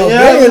 A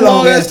very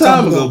long ass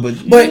time ago.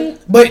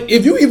 But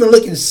if you even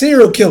look at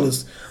serial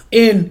killers,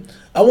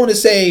 I want to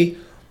say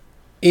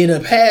in the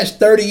past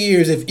 30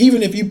 years,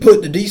 even if you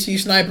put the DC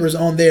snipers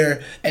on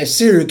there as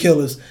serial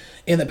killers,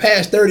 in the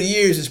past 30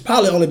 years, it's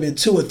probably only been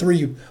 2 or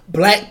 3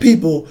 black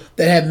people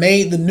that have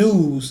made the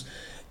news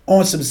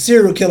on some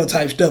serial killer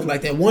type stuff.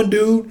 Like that one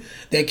dude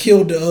that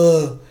killed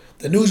the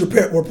news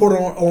reporter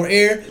on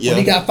air when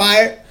he got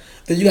fired.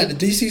 Then you got the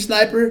DC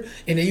sniper,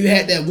 and then you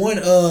had that one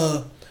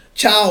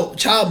child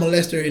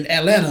molester in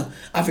Atlanta.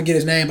 I forget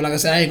his name, but like I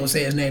said, I ain't gonna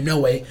say his name no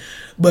way.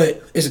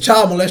 But it's a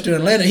child molester in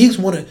Atlanta. He's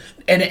one of,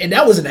 and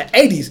that was in the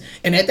 80s.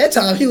 And at that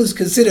time, he was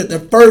considered the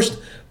first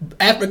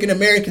African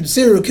American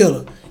serial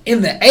killer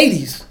in the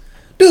 80s.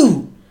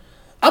 Dude,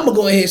 I'm gonna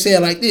go ahead and say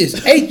it like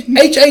this: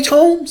 H.H.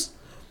 Holmes,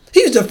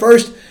 he was the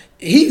first.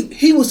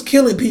 He was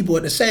killing people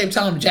at the same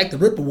time Jack the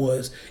Ripper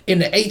was in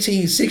the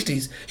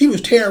 1860s. He was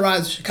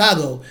terrorizing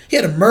Chicago. He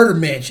had a murder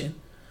mansion.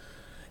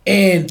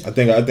 And I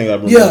think I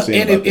remember seeing about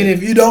that. And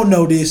if you don't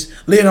know this,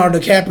 Leonardo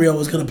DiCaprio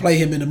was going to play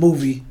him in a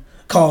movie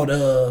called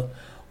The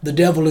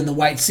Devil in the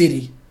White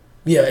City.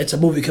 Yeah, it's a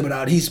movie coming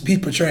out. He's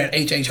portraying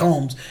H.H.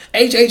 Holmes.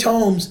 H.H.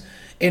 Holmes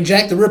and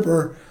Jack the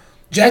Ripper.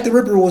 Jack the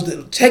Ripper was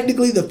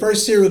technically the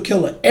first serial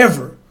killer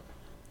ever.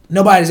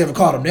 Nobody's ever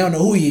caught him. They don't know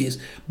who he is.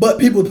 But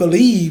people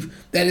believe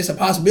that it's a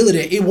possibility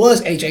that it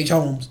was H.H.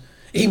 Holmes.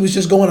 He was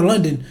just going to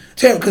London.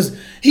 Because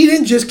he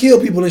didn't just kill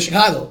people in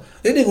Chicago.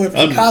 They didn't go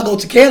from Chicago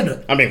to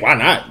Canada. I mean, why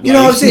not? You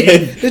know what I'm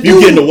saying?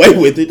 You're getting away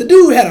with it. The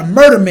dude had a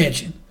murder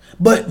mansion.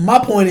 But my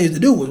point is the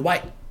dude was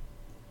white.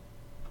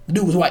 The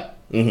dude was white.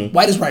 Mm-hmm.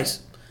 White as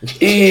rice.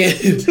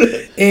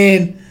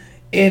 And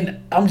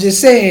I'm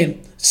just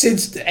saying,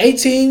 since the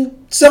 1850s,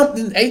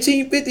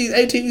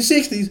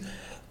 1860s,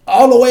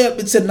 all the way up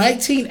into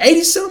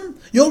 1980 something,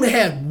 you only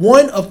had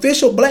one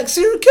official black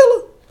serial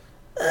killer.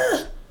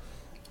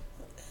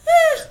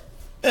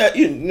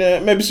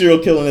 Maybe serial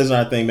killing isn't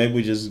our thing. Maybe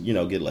we just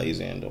get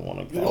lazy and don't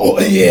want to. Oh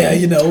yeah,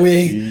 we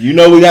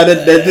got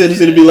that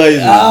tendency to be lazy.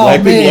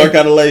 Black people are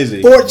kind of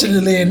lazy.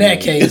 Fortunately, in that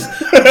case,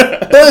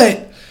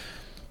 but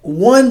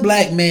one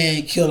black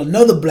man killed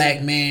another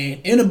black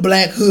man in a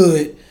black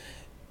hood,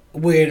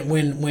 when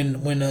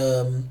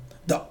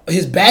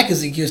his back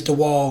is against the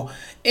wall,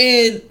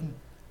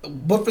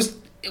 but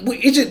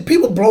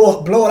people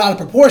blow it out of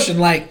proportion,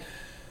 like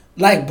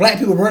black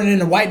people running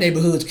into white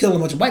neighborhoods killing a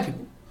bunch of white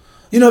people.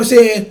 You know what I'm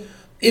saying?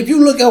 If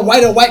you look at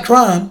white on white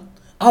crime,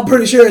 I'm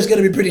pretty sure it's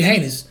going to be pretty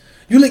heinous.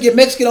 You look at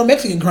Mexican on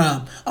Mexican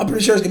crime, I'm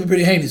pretty sure it's going to be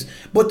pretty heinous.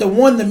 But the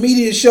one the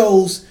media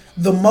shows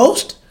the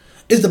most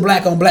is the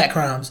black on black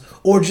crimes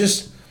or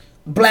just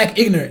black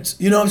ignorance.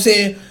 You know what I'm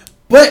saying?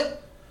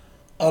 But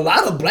a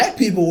lot of black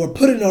people were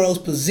put in those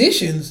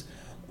positions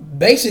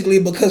basically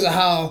because of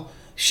how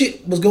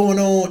shit was going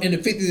on in the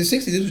 50s and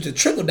 60s. It was a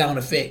trickle-down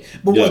effect.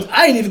 But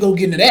I ain't even going to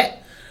get into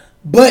that.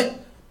 But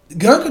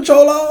gun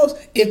control laws,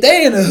 if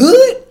they in the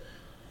hood,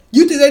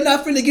 you think they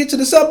not finna get to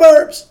the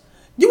suburbs?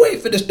 You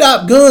ain't finna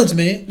stop guns,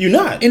 man. You're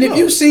not. And if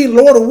you see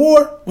Lord of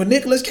War with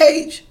Nicolas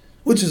Cage,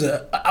 which is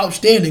an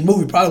outstanding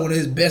movie, probably one of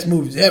his best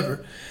movies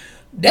ever,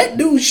 that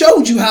dude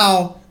showed you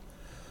how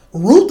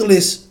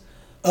ruthless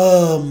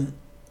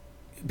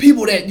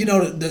people that,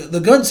 the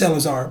gun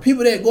sellers are.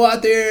 People that go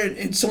out there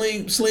and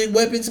sling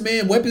weapons,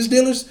 man, weapons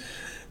dealers,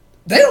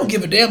 they don't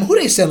give a damn who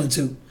they selling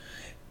to.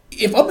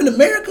 If I'm in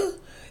America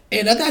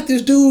and I got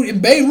this dude in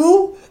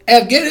Beirut,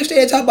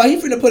 Afghanistan, talking about he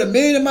finna put $1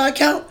 million in my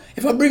account,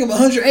 if I bring him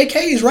 100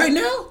 AKs right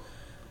now,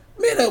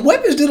 man, a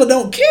weapons dealer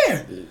don't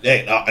care.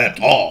 At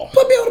all.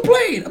 Put me on a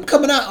plane. I'm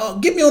coming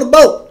out. Get me on a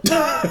boat. You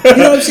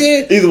know what I'm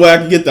saying? Either way I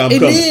can get there, I'm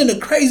coming. And then the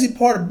crazy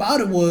part about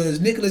it was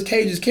Nicolas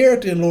Cage's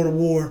character in Lord of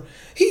War,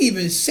 he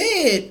even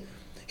supplied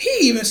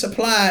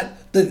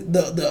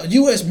the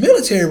U.S.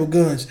 military with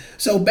guns.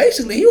 So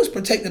basically, he was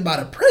protected by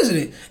the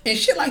president. And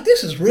shit like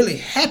this is really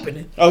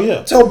happening. Oh,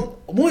 yeah. So,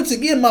 once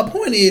again, my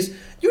point is,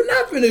 you're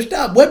not going to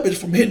stop weapons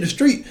from hitting the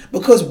street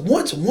because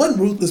once one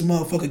ruthless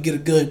motherfucker get a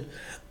gun,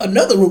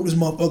 another ruthless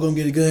motherfucker going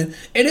to get a gun,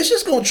 and it's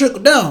just going to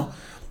trickle down.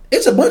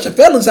 It's a bunch of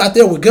felons out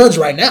there with guns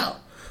right now.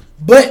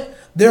 But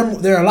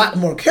they're a lot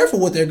more careful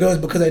with their guns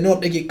because they know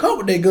if they get caught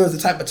with their guns, the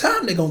type of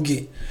time they're gonna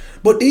get.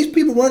 But these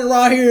people running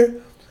around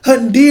here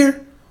hunting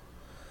deer,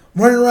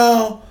 running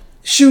around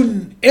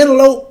shooting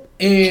antelope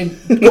and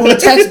going to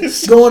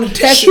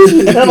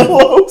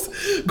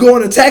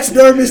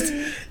taxidermists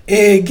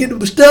and getting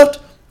them stuffed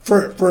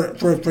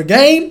for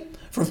game,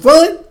 for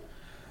fun.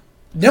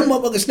 Them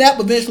motherfuckers snap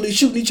eventually,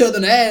 shooting each other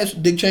in the ass,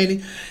 Dick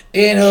Cheney.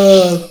 And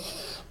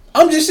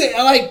I'm just saying,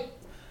 like,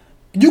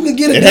 you can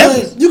get a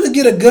gun, you can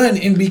get a gun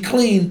and be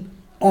clean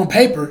on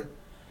paper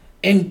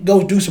and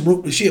go do some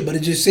ruthless shit, but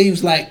it just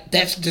seems like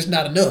that's just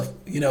not enough.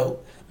 You know,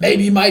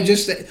 maybe you might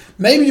just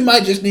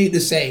need to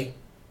say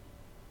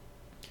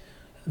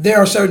there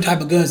are certain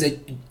type of guns that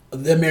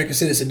the American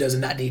citizen does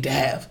not need to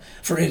have.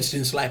 For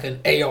instance, like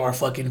an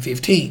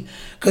AR-15,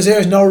 because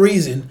there's no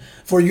reason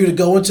for you to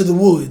go into the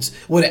woods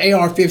with an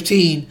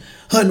AR-15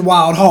 hunting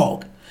wild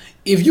hog.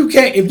 If you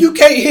can't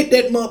hit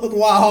that motherfucking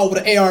wild hog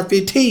with an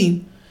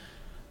AR-15,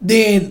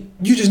 then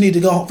you just need to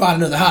go find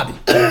another hobby.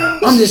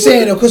 I'm just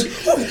saying though, because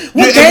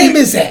what game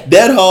is that?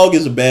 That hog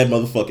is a bad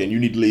motherfucker, and you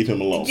need to leave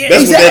him alone. Yeah,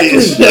 that's exactly. what that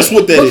is. That's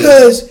what that is.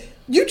 Because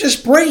you're just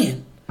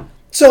spraying.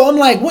 So I'm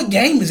like, what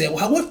game is that?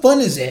 What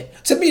fun is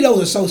that? To me,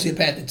 those are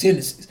sociopathic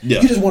tendencies.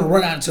 Yeah. You just want to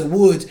run out into the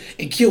woods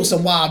and kill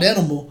some wild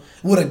animal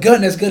with a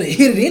gun that's going to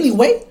hit it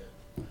anyway.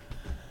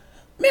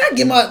 Man, I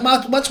give my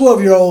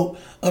 12-year-old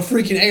a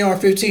freaking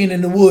AR-15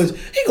 in the woods.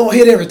 He going to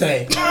hit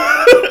everything.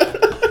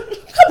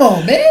 Come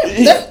on,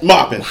 man.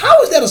 Mopping.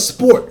 How is that a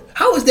sport?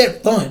 How is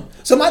that fun?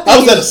 So my thing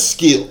how is that a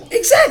skill?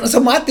 Exactly. So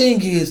my thing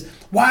is,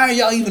 why are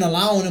y'all even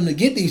allowing them to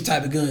get these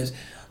type of guns?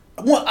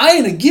 Well, I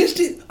ain't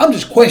against it. I'm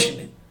just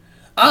questioning.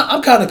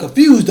 I'm kind of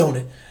confused on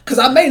it because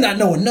I may not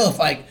know enough.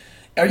 Like,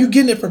 are you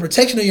getting it for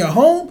protection of your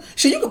home?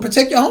 Shit, you can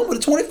protect your home with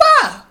a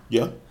 25.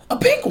 Yeah. A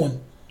pink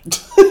one.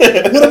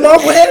 With a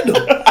marble handle.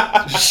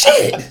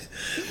 Shit.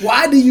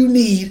 Why do you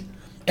need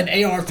an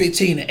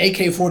AR-15, an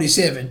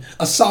AK-47,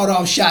 a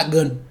sawed-off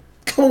shotgun?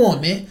 Come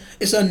on, man.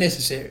 It's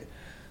unnecessary.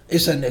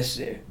 It's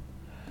unnecessary.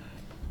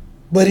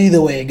 But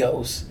either way it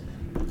goes.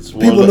 That's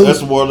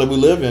the world that we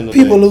live in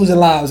today. People losing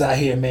lives out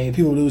here, man.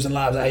 People losing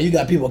lives out here. You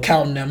got people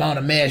counting the amount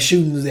of mass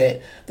shootings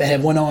that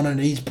have went on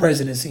under each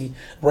presidency.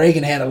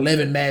 Reagan had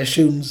 11 mass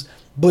shootings.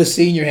 Bush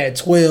Sr. had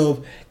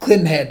 12.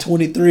 Clinton had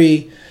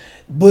 23.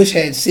 Bush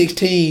had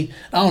 16.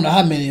 I don't know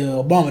how many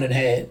Obama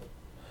had.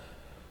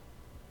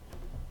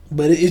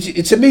 But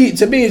to me,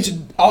 it's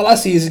all I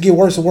see is it get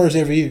worse and worse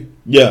every year.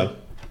 Yeah.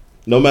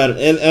 No matter,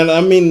 and I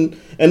mean,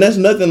 and that's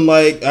nothing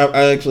like,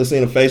 I actually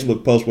seen a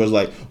Facebook post where it's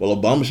like, well,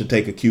 Obama should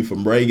take a cue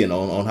from Reagan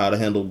on how to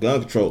handle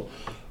gun control.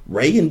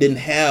 Reagan didn't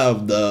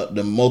have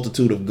the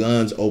multitude of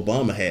guns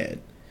Obama had.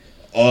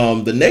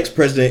 The next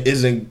president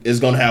is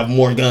going to have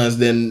more guns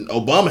than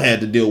Obama had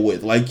to deal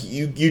with. Like,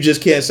 you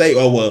just can't say,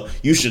 oh, well,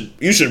 you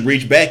should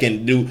reach back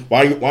and do,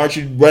 why aren't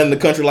you running the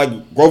country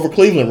like Grover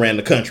Cleveland ran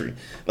the country?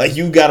 Like,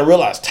 you got to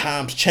realize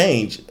times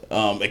change,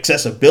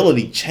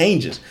 accessibility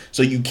changes,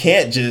 so you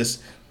can't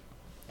just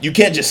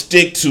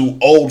stick to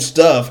old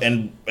stuff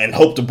and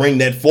hope to bring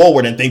that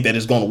forward and think that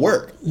it's going to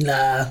work.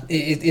 Nah,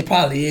 it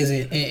probably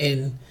isn't.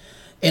 And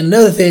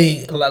another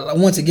thing,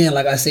 once again,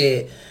 like I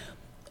said,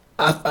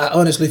 I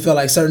honestly feel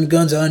like certain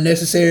guns are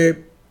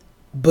unnecessary,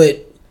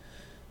 but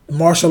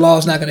martial law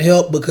is not going to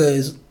help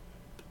because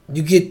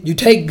you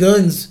take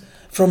guns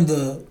from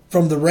the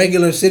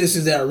regular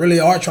citizens that really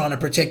are trying to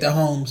protect their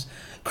homes.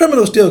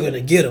 Criminals still going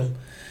to get them.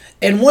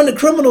 And when the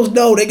criminals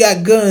know they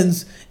got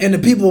guns and the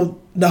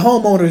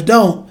homeowners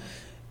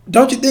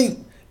don't you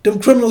think them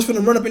criminals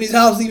finna run up in these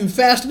houses even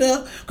faster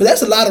now?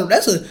 Because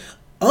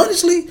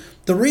honestly,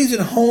 the reason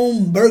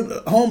home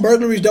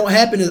burglaries don't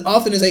happen as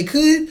often as they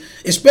could,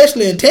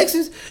 especially in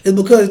Texas, is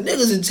because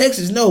niggas in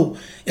Texas know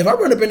if I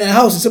run up in that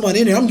house and somebody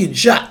in there, I'm getting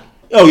shot.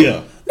 Oh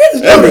yeah,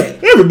 niggas know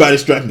that.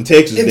 Everybody's strapped in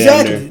Texas.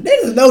 Exactly, down there.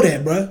 Niggas know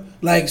that, bro.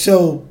 Like,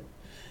 so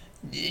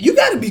you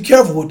got to be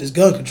careful with this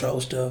gun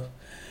control stuff.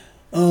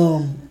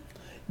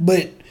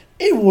 But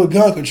even with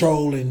gun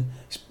control and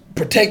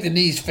protecting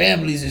these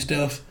families and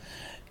stuff,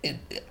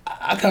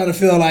 I kind of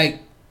feel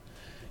like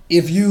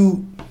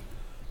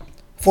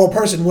for a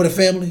person with a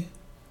family,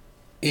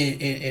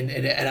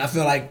 and I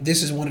feel like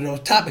this is one of those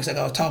topics like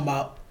I was talking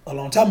about a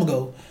long time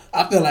ago.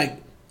 I feel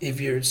like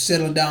if you're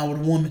settling down with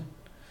a woman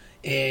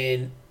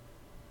and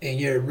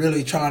you're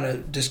really trying to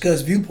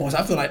discuss viewpoints,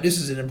 I feel like this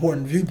is an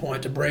important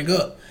viewpoint to bring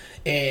up.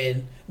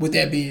 And with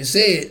that being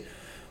said,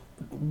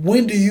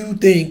 when do you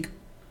think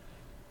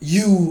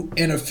you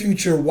and a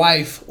future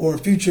wife or a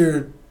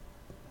future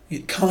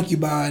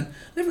concubine, I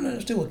never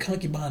understood what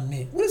concubine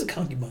meant. What is a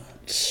concubine?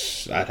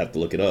 I'd have to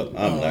look it up.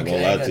 I'm not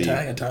gonna lie to you.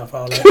 I ain't got time for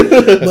all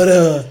that.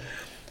 But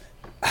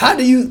how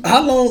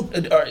long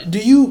do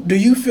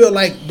you feel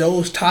like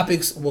those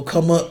topics will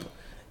come up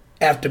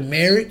after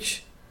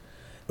marriage?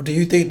 Or do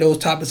you think those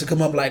topics will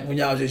come up like when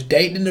y'all just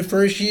dating in the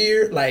first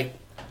year? Like,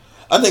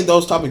 I think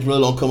those topics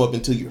really don't come up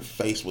until you're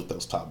faced with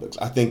those topics.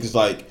 I think it's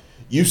like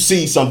you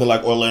see something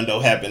like Orlando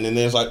happen, and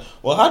then it's like,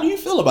 well, how do you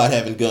feel about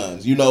having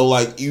guns? You know,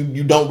 like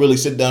you don't really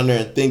sit down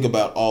there and think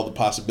about all the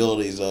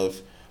possibilities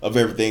of of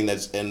everything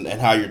that's and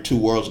how your two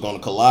worlds are going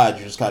to collide.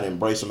 You just kind of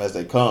embrace them as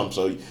they come.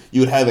 So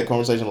you would have that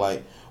conversation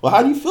like, well,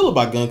 how do you feel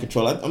about gun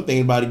control? I'm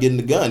thinking about getting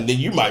the gun. Then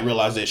you might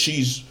realize that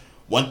she's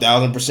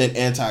 1,000%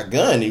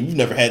 anti-gun, and you've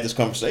never had this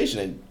conversation.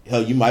 And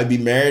hell, you might be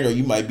married or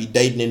you might be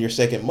dating in your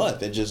second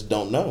month and just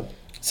don't know.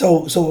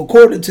 So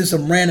according to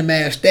some random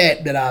ass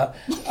stat that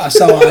I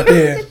saw out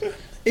there,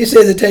 it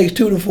says it takes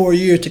 2 to 4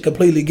 years to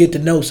completely get to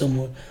know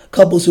someone.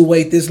 Couples who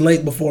wait this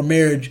late before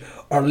marriage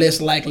are less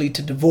likely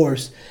to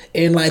divorce.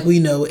 And like we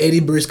know, Eddie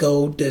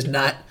Briscoe does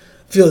not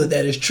feel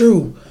that is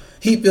true.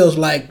 He feels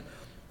like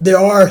there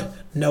are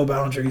no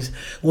boundaries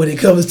when it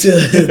comes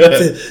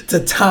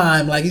to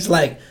time. Like, he's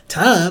like,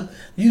 time?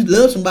 You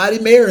love somebody,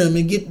 marry them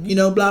and get,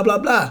 blah, blah,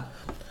 blah.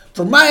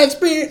 From my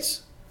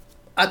experience,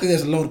 I think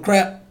that's a load of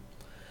crap.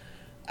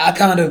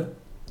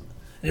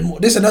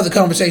 This is another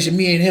conversation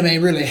me and him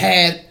ain't really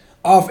had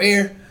off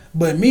air.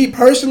 But me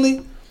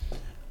personally,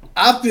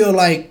 I feel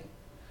like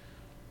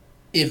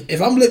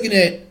if I'm looking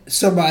at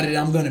somebody that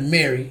I'm going to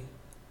marry,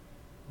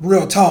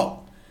 real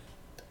talk,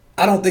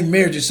 I don't think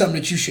marriage is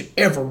something that you should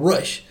ever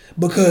rush.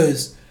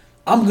 Because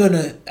I'm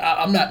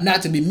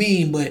not to be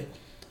mean, but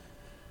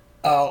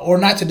or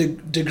not to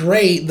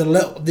degrade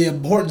the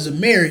importance of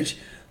marriage.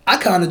 I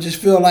kind of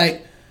just feel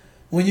like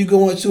when you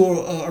go into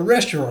a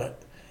restaurant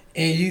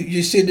and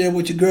you sit there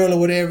with your girl or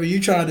whatever, you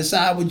try to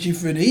decide what you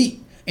finna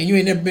eat, and you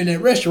ain't never been in a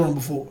restaurant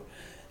before.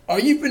 Are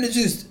you finna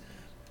just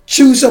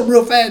choose something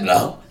real fast?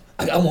 No,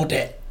 I want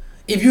that.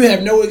 If you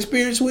have no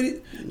experience with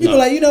it, you be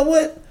like, you know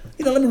what?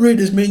 Let me read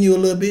this menu a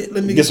little bit.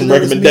 Let me get some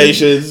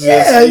recommendations.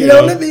 Yeah,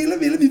 let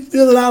me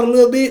fill it out a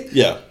little bit.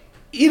 Yeah.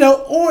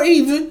 Or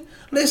even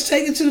let's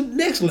take it to the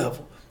next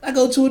level. I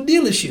go to a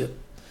dealership.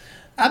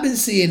 I've been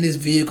seeing this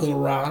vehicle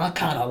around. I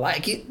kind of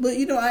like it, but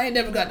I ain't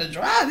never got to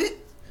drive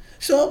it.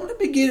 So let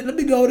me get it. Let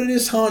me go to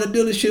this Honda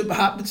dealership,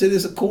 hop into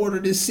this Accord or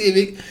this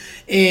Civic,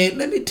 and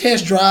let me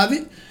test drive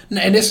it.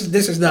 And this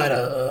is not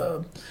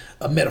a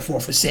metaphor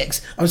for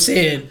sex. I'm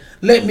saying,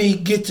 let me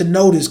get to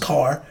know this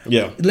car.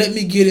 Yeah. Let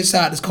me get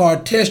inside this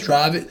car, test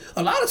drive it.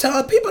 A lot of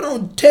times, people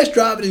don't test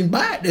drive it and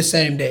buy it the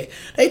same day.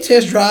 They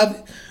test drive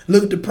it,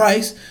 look at the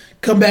price,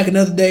 come back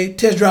another day,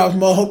 test drive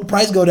more, hope the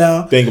price go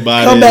down. Think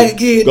about come it. Come back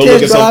again, go test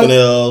look at drive something it.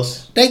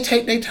 else. They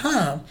take their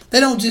time. They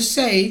don't just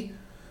say,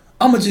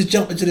 I'm going to just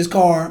jump into this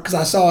car because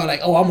I saw it,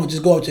 like, I'm going to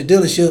just go up to the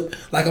dealership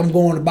like I'm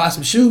going to buy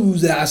some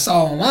shoes that I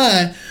saw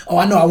online. Oh,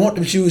 I know I want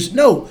them shoes.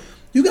 No.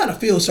 You got to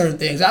feel certain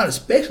things out,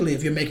 especially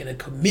if you're making a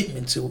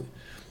commitment to it.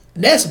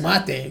 And that's my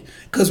thing.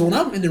 Because when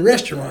I'm in the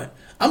restaurant,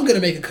 I'm going to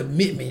make a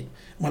commitment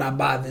when I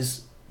buy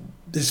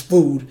this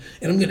food,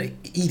 and I'm going to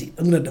eat it.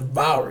 I'm going to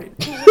devour it.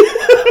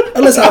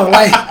 Unless I don't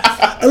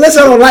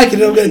like it,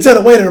 I'm going to tell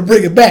the waiter to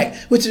bring it back,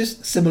 which is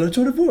similar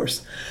to a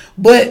divorce.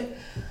 But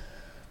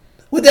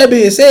with that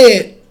being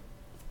said,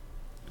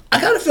 I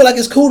kind of feel like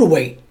it's cool to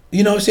wait.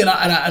 You know what I'm saying?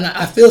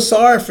 I feel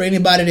sorry for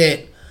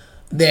anybody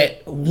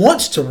that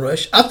wants to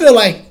rush. I feel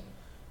like,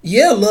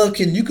 yeah,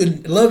 you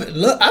can love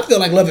it. I feel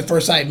like love at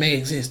first sight may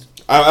exist.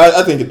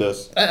 I think it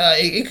does.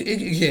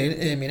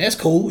 I mean, that's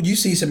cool. You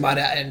see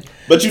somebody,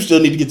 but you still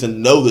need to get to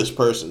know this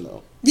person,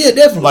 though. Yeah,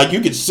 definitely. Like,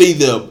 you could see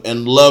them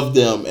and love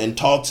them and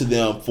talk to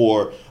them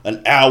for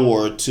an hour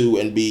or two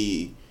and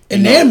be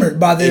enamored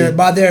by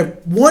their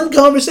one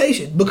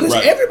conversation. Because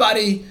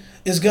everybody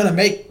is gonna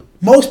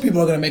most people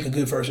are gonna make a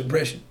good first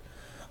impression.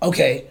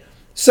 Okay,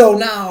 so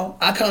now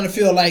I kind of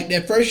feel like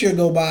that first year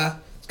go by,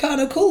 it's kind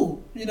of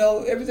cool.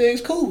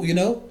 Everything's cool.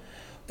 Then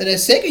that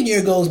second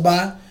year goes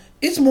by,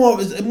 it's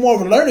more of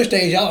a learning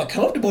stage. Y'all are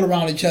comfortable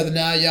around each other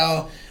now.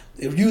 Y'all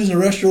using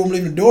the restroom,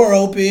 leaving the door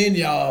open.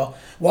 Y'all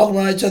walking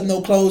around each other,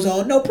 no clothes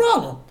on, no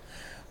problem.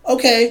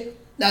 Okay,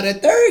 now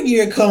that third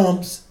year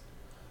comes,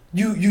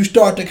 you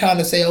start to kind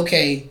of say,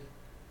 okay,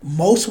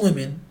 most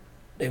women,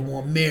 they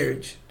want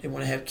marriage. They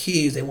want to have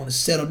kids. They want to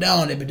settle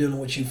down. They've been dealing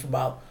with you for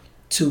about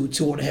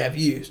 2.5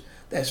 years.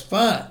 That's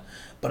fine.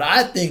 But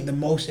I think the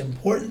most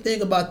important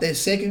thing about that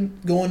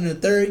second going into the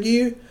third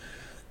year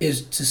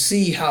is to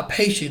see how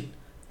patient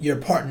your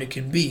partner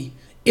can be,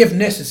 if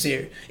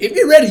necessary. If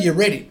you're ready, you're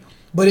ready.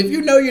 But if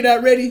you know you're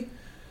not ready,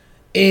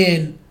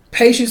 and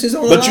patience is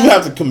on the line. But you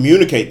have to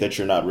communicate that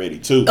you're not ready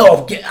too.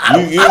 Oh, you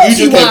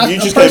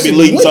just can't be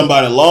leading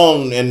somebody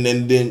along, and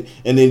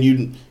then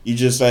you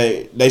just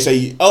say, they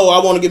say, oh,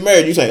 I want to get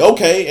married. You say,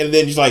 okay, and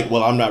then you're like,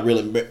 well, I'm not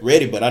really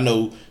ready, but I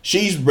know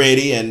she's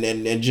ready, and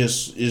I'm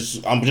just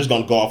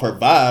gonna go off her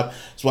vibe.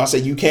 So I say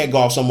you can't go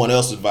off someone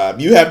else's vibe.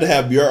 You have to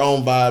have your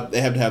own vibe.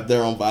 They have to have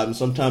their own vibe, and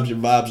sometimes your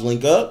vibes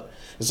link up.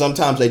 And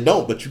sometimes they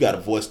don't, but you got to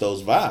voice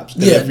those vibes.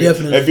 Yeah,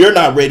 definitely. If you're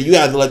not ready, you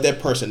have to let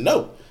that person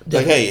know.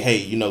 Definitely. Like,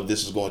 hey,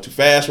 this is going too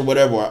fast or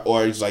whatever.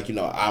 Or it's like,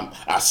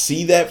 I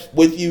see that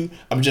with you.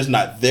 I'm just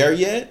not there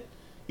yet.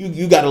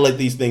 You got to let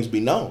these things be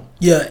known.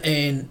 Yeah,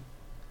 and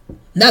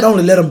not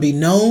only let them be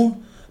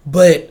known,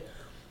 but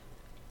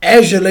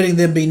as you're letting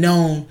them be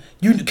known,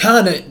 you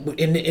kind of,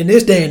 in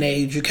this day and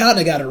age, you kind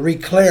of got to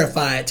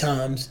re-clarify at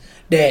times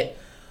that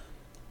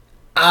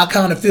I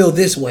kind of feel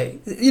this way.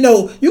 You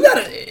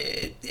got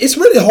to... it's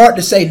really hard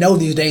to say no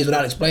these days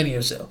without explaining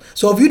yourself.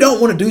 So if you don't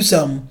want to do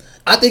something,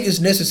 I think it's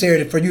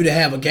necessary for you to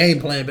have a game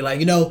plan. Be like,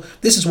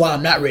 this is why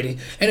I'm not ready.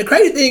 And the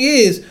crazy thing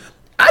is,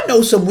 I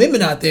know some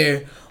women out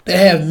there that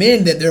have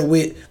men that they're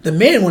with. The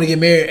men want to get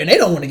married and they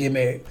don't want to get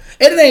married.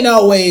 And it ain't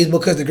always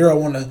because the girl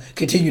want to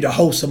continue to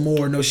host some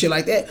more, no shit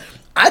like that.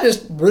 I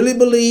just really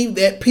believe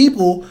that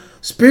people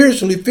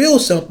spiritually feel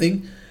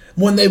something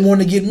when they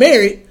want to get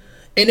married,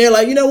 and they're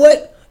like, you know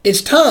what,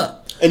 it's time.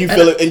 And you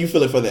feel it, and you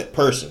feel it for that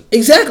person.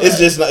 Exactly. It's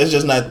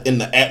just not in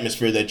the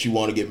atmosphere that you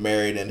want to get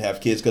married and have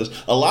kids. Because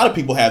a lot of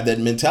people have that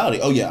mentality.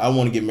 Oh yeah, I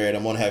want to get married. I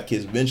want to have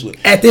kids eventually.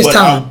 At this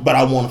time, but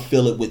I want to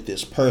feel it with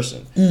this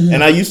person. Mm-hmm.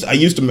 And I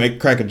used to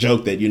crack a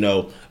joke that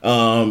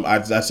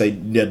I say,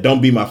 yeah,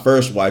 don't be my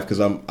first wife because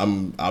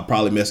I'll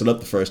probably mess it up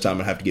the first time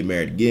and have to get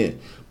married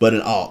again. But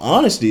in all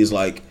honesty, it's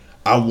like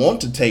I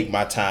want to take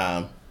my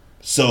time,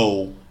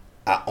 so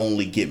I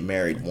only get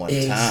married one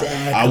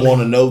time. I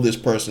want to know this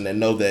person and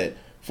know that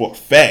for a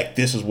fact,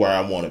 this is where I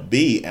want to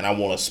be, and I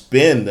want to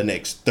spend the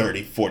next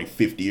 30, 40,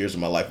 50 years of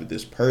my life with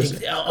this person.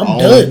 I'm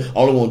done. I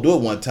only want to do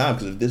it one time,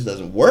 because if this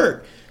doesn't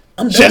work,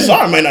 chances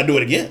are I might not do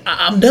it again.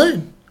 I'm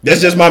done.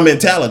 That's just my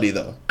mentality,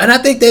 though. And I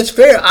think that's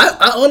fair.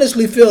 I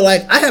honestly feel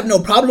like I have no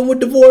problem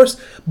with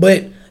divorce,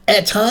 but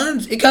at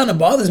times, it kind of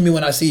bothers me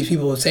when I see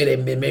people say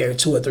they've been married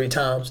 2 or 3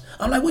 times.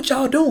 I'm like, what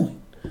y'all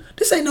doing?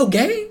 This ain't no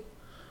game.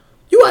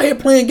 You out here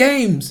playing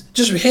games,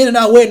 just handing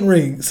out wedding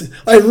rings.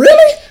 Like,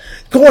 really?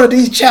 Going to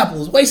these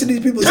chapels, wasting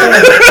these people's time.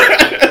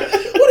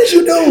 What is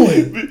you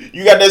doing?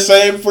 You got that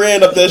same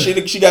friend up there.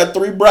 She got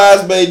 3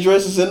 bridesmaid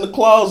dresses in the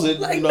closet.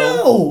 Like,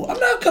 no, I'm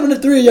not coming to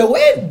 3 of your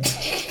weddings.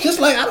 Just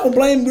like I don't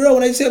blame girl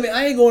when they tell me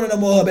I ain't going to no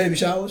more her baby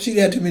shower. She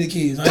got too many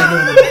kids. I ain't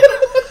going to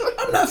no.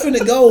 I'm not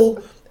finna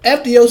go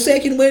after your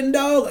second wedding,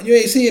 dog. You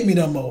ain't seeing me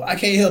no more. I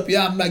can't help you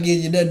out. I'm not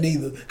getting you nothing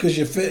either because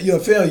you're a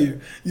failure.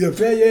 You're a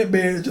failure at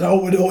marriage. I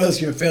don't know what else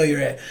you're a failure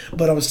at.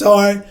 But I'm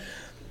sorry.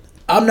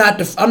 I'm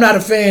not a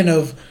fan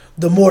of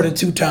the more than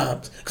 2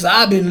 times. Because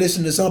I've been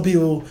listening to some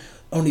people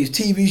on these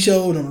TV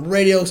shows, on the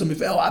radio, some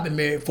people, I've been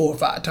married 4 or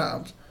 5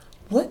 times.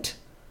 What?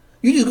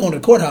 You just going to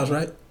the courthouse,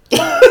 right?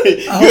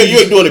 you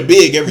ain't doing it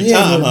big every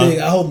time, huh? Big.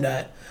 I hope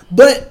not.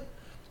 But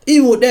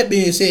even with that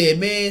being said,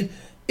 man,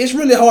 it's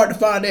really hard to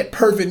find that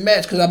perfect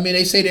match because,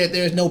 they say that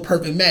there's no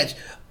perfect match.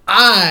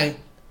 I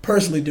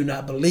personally do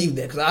not believe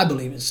that because I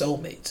believe in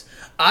soulmates.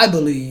 I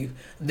believe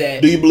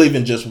that... Do you believe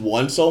in just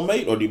one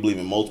soulmate or do you believe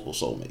in multiple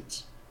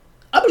soulmates?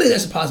 I believe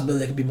there's a possibility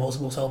there could be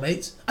multiple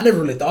soulmates. I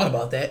never really thought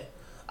about that.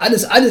 I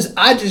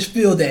just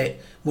feel that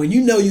when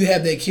you know you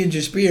have that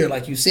kindred spirit,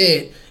 like you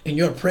said, in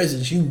your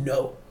presence, you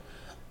know.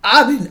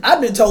 I've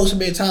been told so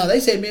many times.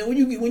 They say, man,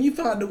 when you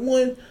find the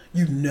one,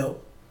 you know.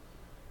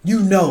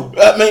 You know.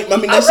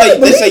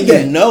 They say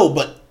you know,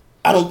 but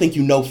I don't think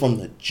you know from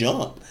the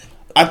jump.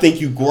 I think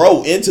you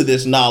grow into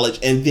this knowledge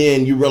and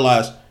then you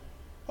realize,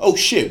 oh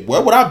shit,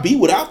 where would I be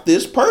without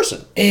this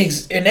person? And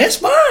that's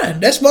fine.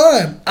 That's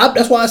fine.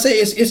 That's why I say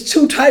it's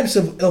 2 types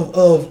of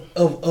love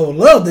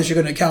that you're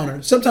going to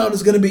encounter. Sometimes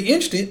it's going to be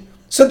instant.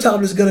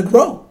 Sometimes it's going to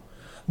grow.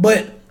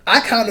 But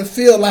I kind of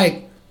feel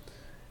like,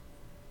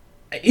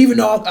 even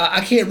though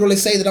I can't really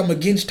say that I'm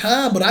against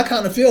time, but I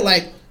kind of feel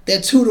like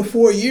that 2 to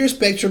 4 year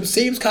spectrum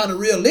seems kind of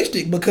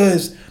realistic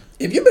because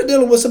if you've been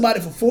dealing with somebody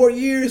for 4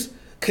 years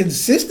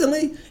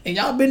consistently and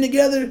y'all been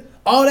together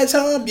all that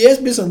time, yeah,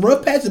 it's been some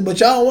rough patches, but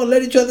y'all want to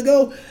let each other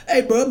go.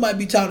 Hey, bro, it might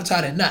be time to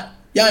tie that knot.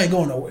 Y'all ain't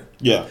going nowhere.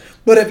 Yeah.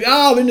 But if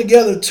y'all been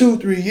together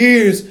 2-3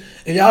 years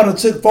and y'all done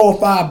took 4 or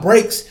 5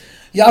 breaks,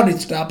 y'all need to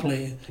stop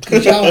playing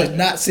because y'all is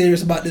not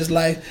serious about this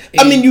life.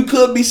 And you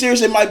could be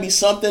serious. It might be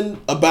something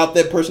about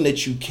that person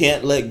that you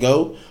can't let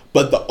go,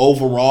 but the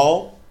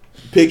overall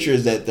picture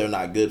is that they're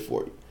not good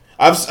for you.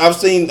 I've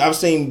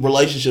seen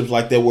relationships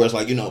like that where it's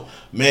like,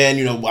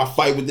 man, I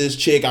fight with this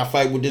chick, I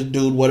fight with this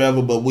dude,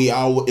 whatever, but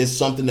it's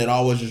something that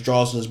always just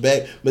draws us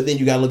back. But then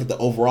you gotta look at the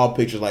overall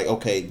picture, like,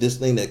 okay, this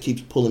thing that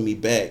keeps pulling me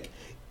back,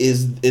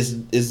 is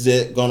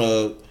that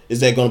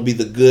gonna be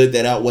the good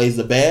that outweighs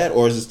the bad,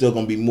 or is it still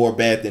gonna be more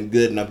bad than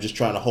good, and I'm just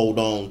trying to hold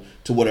on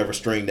to whatever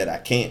string that I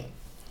can?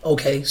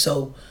 Okay,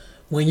 so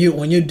when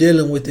you're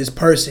dealing with this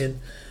person,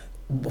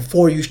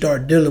 before you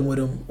start dealing with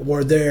them,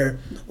 was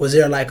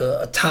there like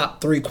a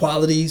top 3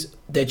 qualities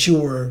that you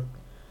were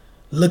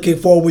looking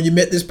for when you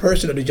met this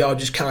person, or did y'all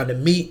just kind of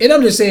meet? And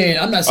I'm just saying,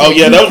 I'm not saying. Oh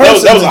yeah, that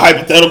was a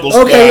hypothetical.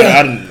 Okay, yeah.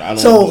 I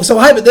don't so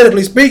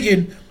hypothetically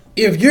speaking,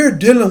 if you're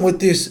dealing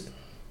with this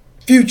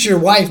future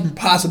wife,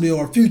 possibly,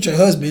 or future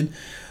husband,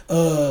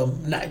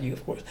 not you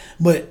of course,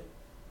 but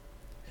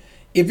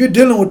if you're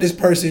dealing with this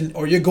person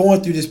or you're going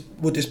through this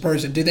with this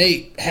person, do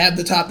they have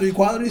the top 3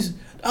 qualities?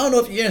 I don't know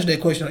if you answered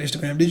that question on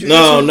Instagram. Did you?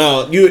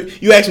 No.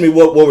 You asked me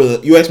what were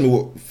the? You asked me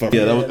what?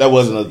 That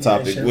wasn't a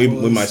topic. Yeah, we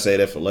might say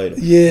that for later.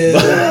 Yeah,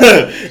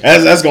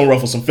 that's gonna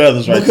ruffle some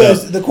feathers right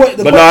because there.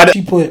 Because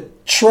she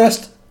put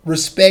trust,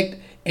 respect,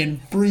 and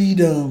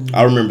freedom.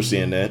 I remember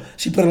seeing that.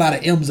 She put a lot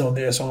of M's on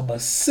there, so I'm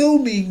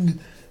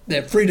assuming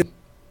that freedom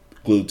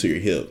glued to your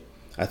hip.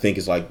 I think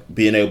it's like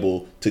being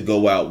able to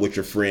go out with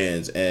your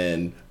friends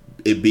and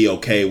it be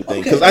okay with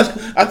things. Because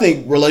I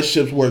think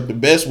relationships work the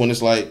best when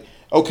it's like,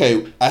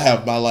 okay, I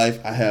have my life,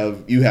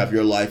 you have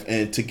your life,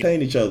 and to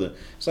contain each other.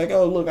 It's like,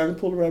 oh look, I can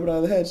pull the rabbit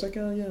out of the hat. It's like,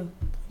 oh yeah.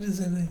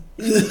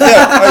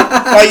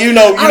 Yeah, like you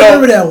know. I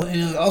remember that one.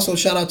 And also,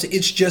 shout out to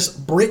It's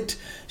Just Brit.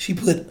 She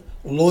put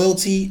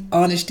loyalty,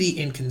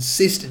 honesty, and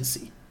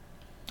consistency.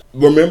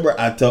 Remember,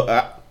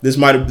 this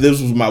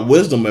was my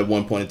wisdom at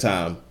one point in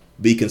time.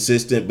 Be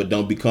consistent, but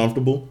don't be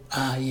comfortable.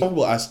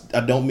 Yeah.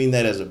 I don't mean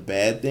that as a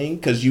bad thing,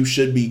 because you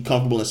should be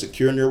comfortable and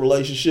secure in your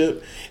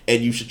relationship,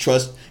 and you should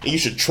trust. And you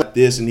should trust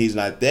this, and he's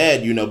not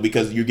that,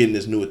 because you're getting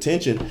this new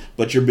attention.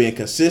 But you're being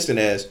consistent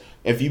as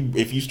if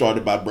you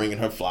started by bringing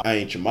her fly, I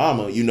ain't your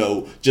mama,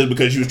 just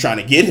because you was trying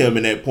to get him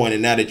in that point,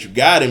 and now that you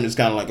got him, it's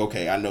kind of like,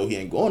 okay, I know he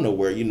ain't going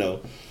nowhere,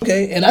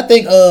 Okay, and I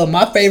think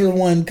my favorite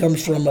one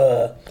comes from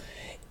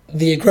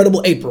The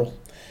Incredible April.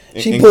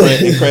 She put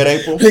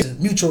April?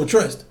 Mutual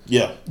trust.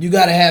 Yeah. You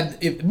gotta have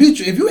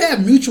if you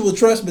have mutual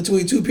trust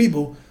between two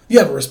people, you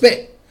have a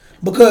respect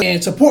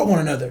and support one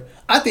another.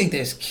 I think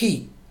that's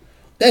key.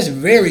 That's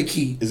very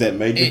key. Is that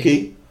major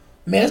key?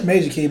 Man, that's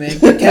major key,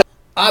 man.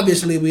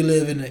 Obviously, we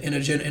live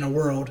in a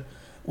world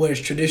where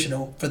it's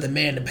traditional for the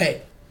man to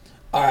pay.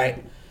 All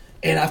right,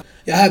 and I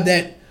have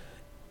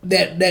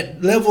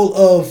that level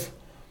of,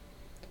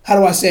 how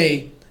do I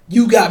say,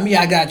 you got me,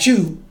 I got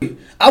you.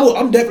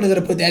 I'm definitely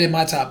gonna put that in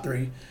my top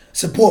 3.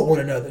 Support one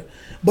another.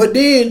 But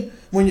then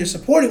when you're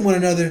supporting one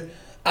another,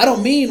 I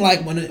don't mean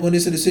like when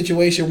it's in a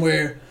situation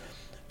where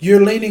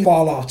you're leaning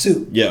fall off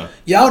too. Yeah.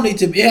 Y'all need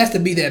to, it has to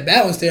be that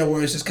balance there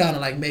where it's just kind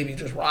of like maybe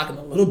just rocking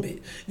a little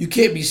bit. You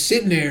can't be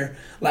sitting there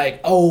like,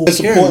 oh. The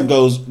support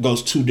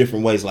goes 2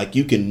 different ways. Like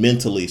you can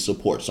mentally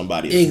support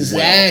somebody as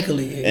well.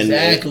 Exactly. And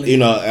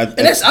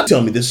I'm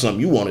telling me this is something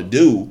you want to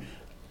do,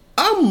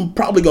 I'm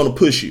probably going to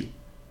push you.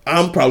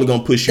 I'm probably going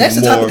to push you more.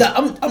 That's the type of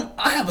guy,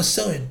 I have a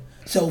son.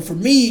 So for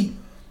me,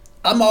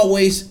 I'm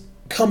always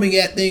coming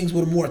at things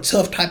with a more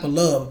tough type of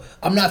love.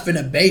 I'm not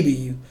finna baby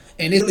you.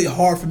 And it's really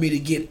hard for me to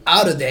get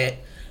out of that,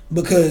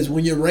 because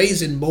when you're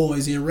raising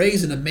boys, you're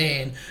raising a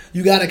man,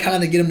 you got to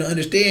kind of get him to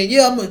understand,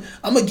 yeah, I'm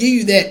going to give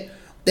you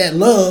that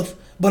love,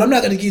 but I'm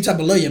not going to give you the type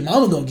of love your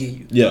mama going to give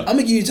you. Yeah. I'm going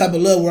to give you the type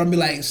of love where I'm be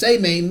like, say,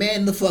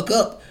 man the fuck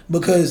up,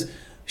 because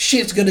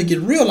shit's going to get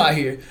real out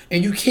here.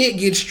 And you can't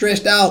get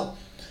stressed out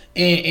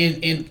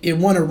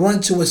and want to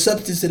run to a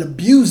substance and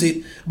abuse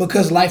it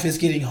because life is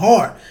getting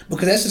hard,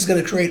 because that's just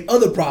going to create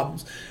other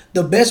problems.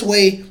 The best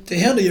way to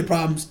handle your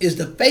problems is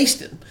to face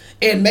them.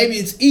 And maybe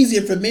it's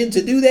easier for men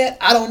to do that.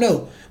 I don't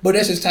know. But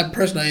that's just the type of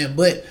person I am.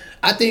 But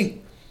I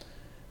think,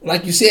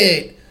 like you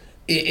said,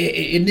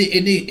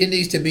 it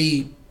needs to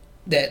be,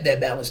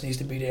 that balance needs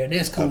to be there. And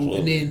that's cool. Absolutely.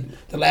 And then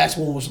the last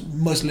one was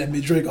must let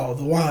me drink all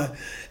the wine.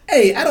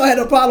 Hey, I don't have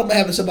no problem with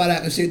having somebody I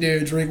can sit there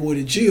and drink with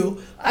and chill.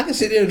 I can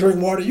sit there and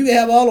drink water. You can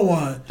have all the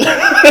wine.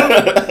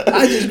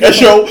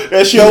 That's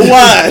your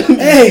wine.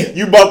 Hey,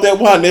 you bought that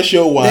wine. That's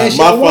your wine. That's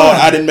My your fault. wine.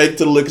 I didn't make it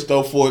to the liquor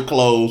store before it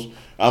closed.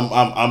 I'm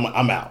out.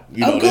 I'm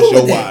that's cool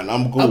your with that. wine.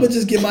 I'm cool. I'm gonna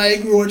just get my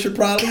Angry Orchard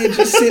probably and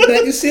just sit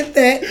back and sip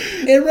that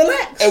and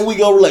relax. And we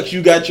go relax.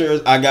 You got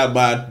yours. I got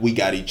mine. We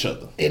got each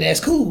other. And that's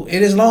cool.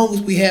 And as long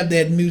as we have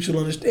that mutual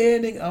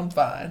understanding, I'm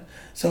fine.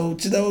 So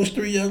to those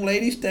 3 young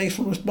ladies, thanks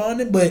for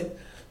responding. But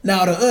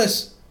now to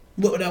us,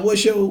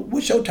 what's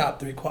your top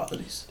 3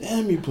 qualities?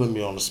 Damn, you put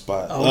me on the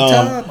spot.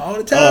 All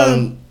the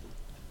time.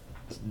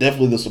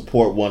 Definitely to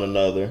support one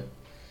another.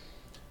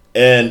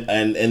 And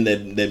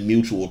that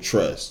mutual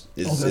trust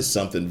is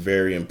something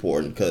very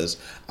important, because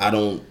I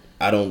don't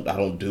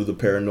do the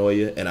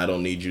paranoia, and I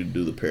don't need you to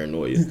do the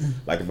paranoia. Mm-mm.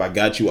 Like if I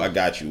got you, I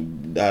got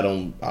you. I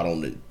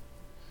don't.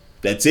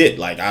 That's it.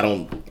 Like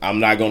I'm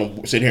not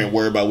gonna sit here and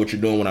worry about what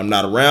you're doing when I'm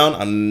not around.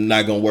 I'm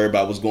not gonna worry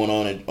about what's going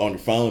on your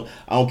phone.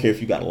 I don't care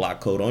if you got a lock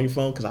code on your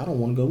phone, because I don't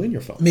want to go in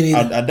your phone. Me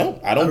neither. I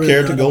don't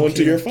care to go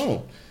into your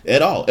phone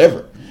at all,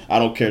 ever. I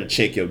don't care to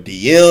check your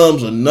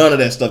DMs or none of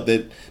that stuff.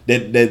 That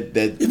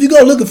if you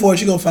go looking for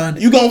it, you're gonna find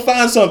it. You're gonna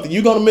find something.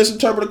 You're gonna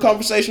misinterpret a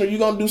conversation, or you're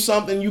gonna do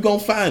something. You're gonna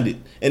find it,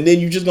 and then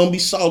you're just gonna be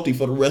salty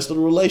for the rest of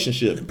the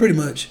relationship. Pretty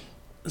much.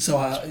 So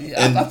I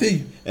feel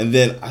you. And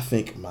then I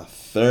think my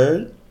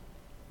third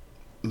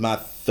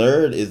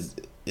is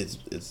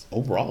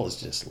overall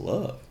is just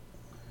love.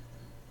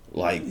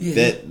 Like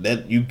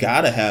that you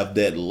gotta have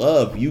that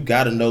love. You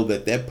gotta know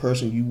that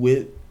person you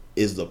with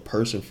is the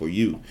person for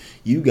you.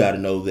 You got to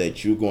know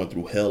that you're going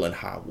through hell and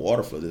high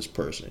water for this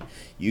person.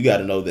 You got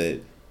to know that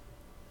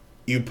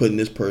you're putting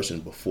this person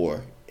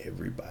before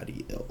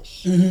everybody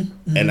else. Mm-hmm,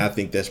 mm-hmm. And I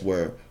think that's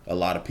where a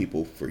lot of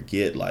people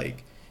forget,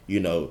 like,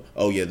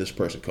 oh yeah, this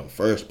person come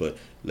first, but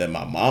let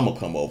my mama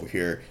come over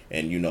here,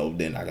 and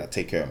then I got to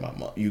take care of my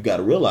mom. You got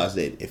to realize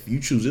that if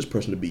you choose this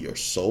person to be your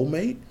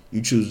soulmate,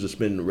 you choose to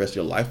spend the rest of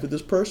your life with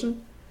this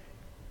person,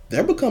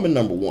 they're becoming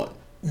number one.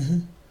 Mm-hmm.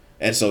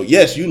 And so,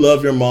 yes, you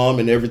love your mom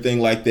and everything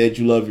like that.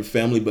 You love your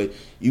family, but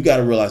you got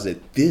to realize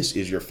that this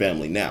is your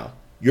family now.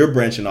 You're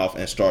branching off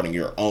and starting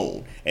your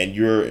own, and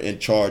you're in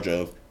charge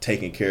of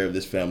taking care of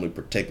this family,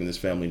 protecting this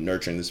family,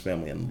 nurturing this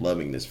family, and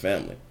loving this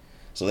family.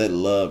 So that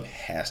love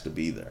has to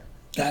be there.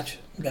 Gotcha.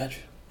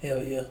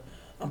 Hell yeah.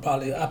 I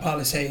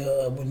probably say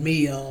with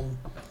me,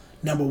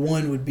 number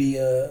one would be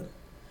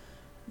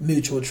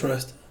mutual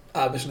trust,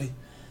 obviously.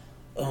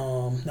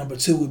 Number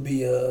two would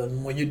be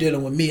when you're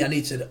dealing with me, I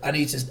need to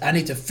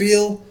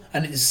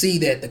see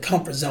that the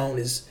comfort zone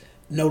is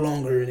no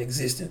longer in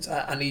existence.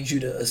 I need you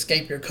to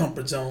escape your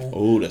comfort zone.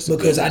 Oh, that's a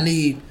because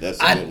good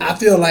one. I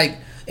feel like,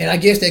 and I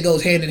guess that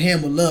goes hand in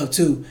hand with love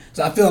too.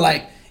 So I feel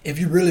like if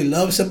you really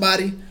love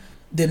somebody,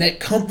 then that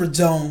comfort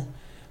zone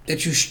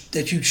it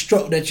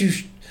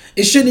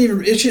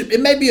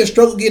may be a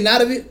struggle getting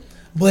out of it,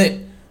 but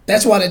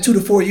that's why that 2 to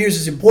 4 years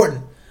is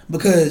important,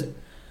 because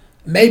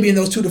maybe in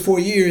those 2 to 4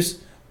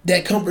 years,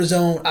 that comfort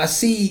zone, I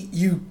see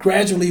you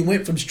gradually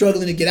went from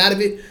struggling to get out of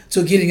it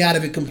to getting out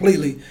of it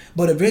completely.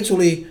 But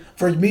eventually,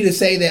 for me to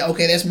say that,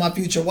 okay, that's my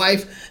future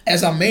wife,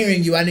 as I'm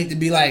marrying you, I need to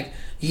be like,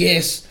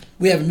 yes,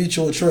 we have a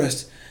mutual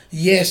trust.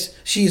 Yes,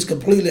 she is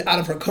completely out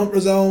of her comfort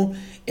zone.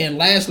 And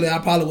lastly, I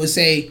probably would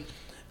say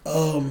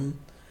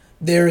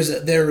there is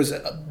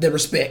the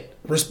respect.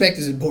 Respect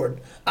is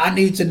important. I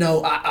need to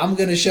know, I'm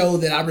going to show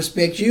that I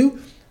respect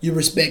you, you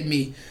respect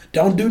me.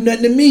 Don't do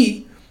nothing to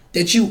me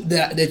that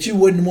you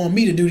wouldn't want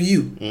me to do to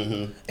you.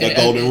 Mm-hmm. That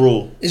golden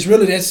rule. It's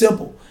really that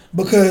simple.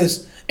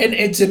 Because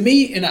and to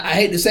me, and I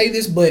hate to say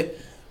this, but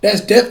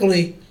that's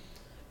definitely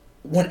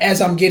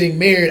as I'm getting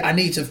married, I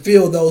need to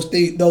feel those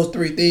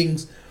three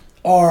things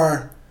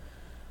are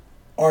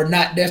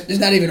not. It's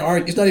not even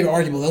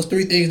arguable. Those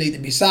three things need to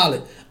be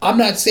solid. I'm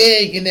not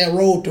saying in that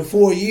road to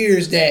 4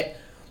 years that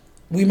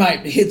we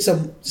might hit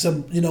some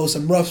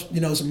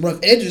rough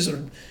edges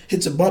or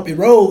hit some bumpy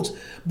roads,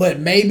 but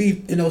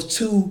maybe in those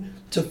 2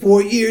 to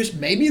 4 years,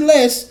 maybe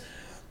less,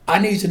 I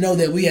need to know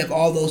that we have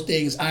all those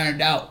things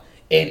ironed out,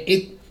 and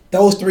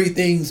those three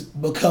things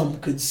become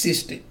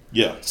consistent.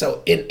 Yeah.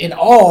 So in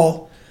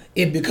all,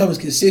 it becomes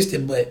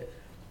consistent, but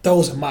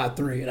those are my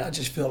three, and I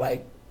just feel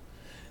like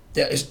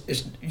that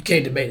it's you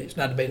can't debate it. It's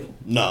not debatable.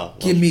 No.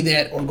 Give me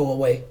that or go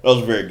away. That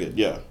was very good.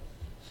 Yeah.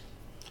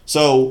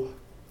 So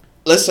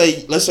let's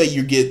say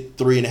you get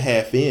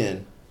 3.5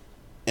 in,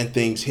 and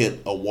things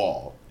hit a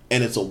wall,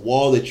 and it's a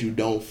wall that you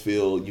don't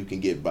feel you can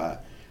get by.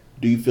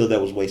 Do you feel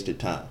that was wasted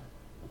time?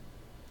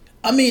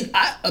 I mean,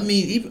 I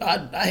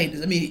hate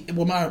this. I mean,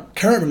 with my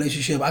current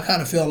relationship, I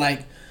kind of feel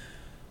like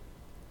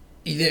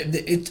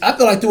I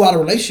feel like throughout a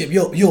relationship,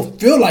 you'll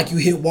feel like you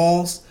hit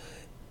walls,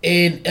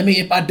 and I mean,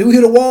 if I do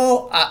hit a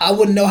wall, I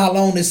wouldn't know how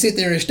long to sit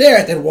there and stare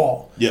at that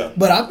wall. Yeah.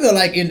 But I feel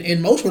like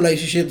in most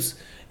relationships,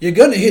 you're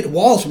gonna hit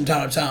walls from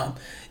time to time,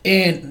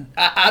 and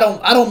I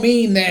don't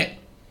mean that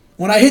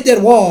when I hit that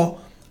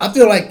wall, I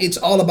feel like it's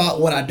all about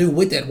what I do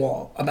with that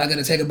wall. Am I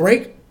gonna take a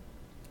break?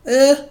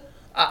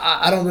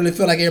 I don't really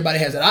feel like everybody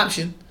has that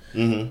option.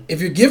 Mm-hmm. If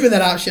you're given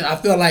that option, I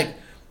feel like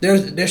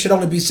there should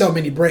only be so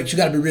many breaks. You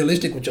got to be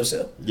realistic with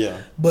yourself.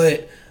 Yeah.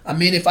 But I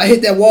mean, if I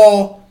hit that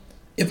wall,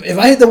 if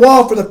I hit the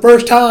wall for the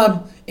first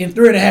time in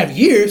 3.5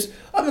 years,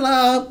 I mean,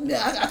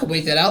 I can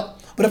wait that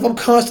out. But if I'm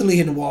constantly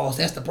hitting walls,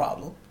 that's the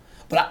problem.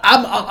 But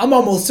I'm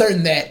almost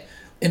certain that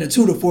in a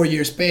 2 to 4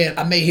 year span,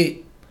 I may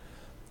hit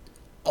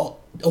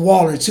a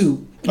wall or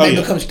two and then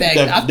become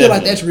stagnant. I feel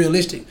like that's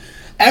realistic.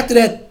 After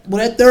that, when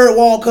that third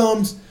wall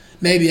comes,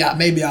 maybe I'll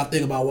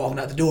think about walking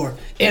out the door.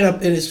 And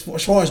as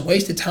far as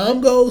wasted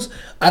time goes,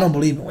 I don't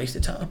believe in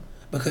wasted time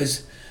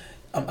because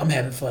I'm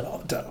having fun all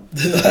the time.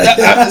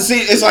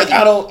 See, it's like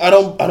I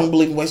don't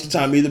believe in wasted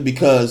time either,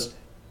 because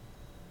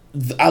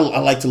I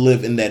like to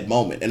live in that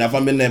moment. And if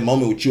I'm in that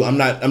moment with you, I'm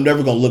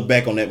never gonna look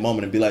back on that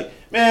moment and be like,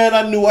 man,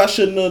 I knew I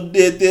shouldn't have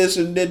did this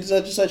and did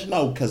such and such.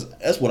 No, because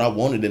that's what I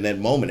wanted in that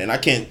moment, and I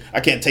can't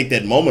take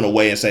that moment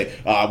away and say,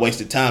 oh, I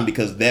wasted time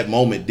because that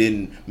moment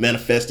didn't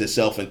manifest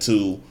itself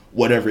into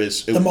whatever I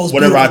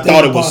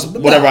thought it was,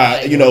 whatever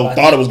I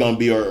thought it was gonna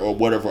be, or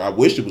whatever I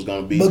wished it was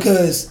gonna be.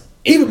 Because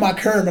even my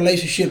current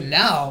relationship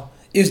now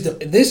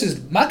this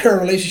is my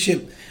current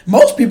relationship.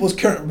 Most people's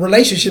current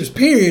relationships,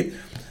 period,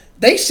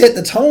 they set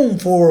the tone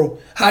for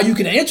how you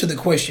can answer the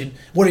question,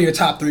 what are your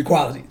top 3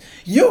 qualities?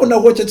 You don't know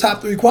what your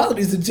top 3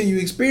 qualities until you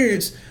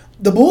experience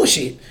the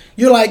bullshit.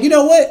 You're like, you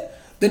know what?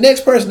 The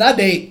next person I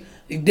date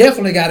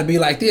definitely got to be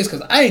like this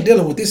because I ain't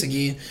dealing with this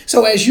again.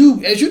 So as you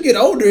get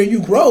older and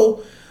you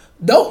grow,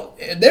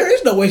 there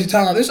is no wasted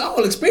time. It's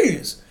all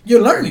experience.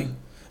 You're learning.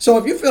 So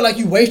if you feel like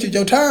you wasted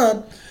your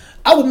time,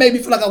 I would maybe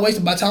feel like I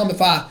wasted my time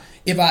if I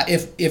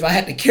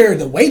had to carry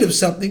the weight of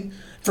something.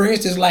 For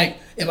instance, like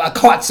if I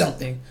caught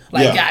something,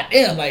 like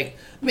goddamn, like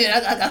man,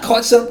 I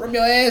caught something from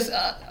your ass.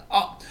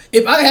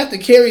 If I have to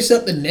carry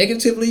something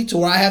negatively to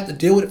where I have to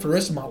deal with it for the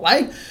rest of my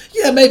life,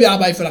 yeah, maybe I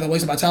might feel like I'm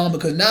wasting my time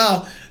because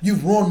now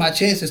you've ruined my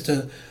chances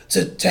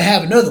to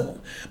have another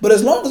one. But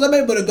as long as I'm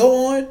able to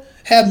go on,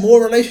 have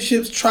more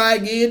relationships, try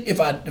again. If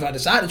I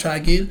decide to try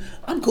again,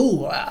 I'm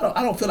cool. I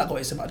don't feel like I'm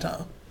wasting my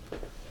time.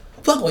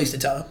 Fuck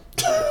wasted time.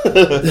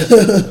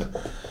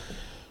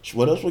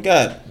 What else we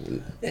got?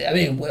 I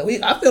mean,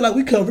 I feel like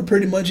we covered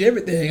pretty much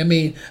everything. I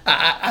mean,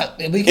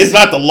 it's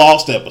not the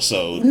Lost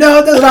episode.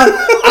 No, that's not.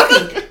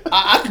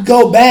 I could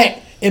go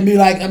back and be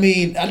like, I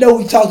mean, I know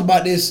we talked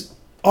about this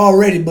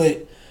already,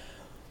 but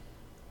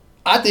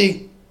I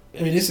think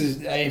I mean, I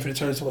ain't finna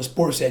turn this into a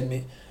sports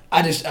segment.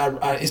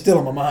 It's still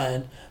on my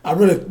mind. I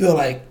really feel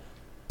like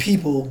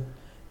people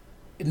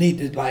need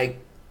to, like,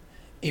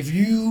 if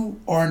you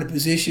are in a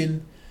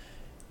position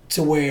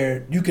to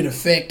where you can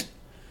affect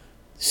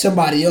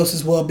somebody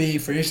else's well-being,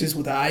 for instance,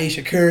 with the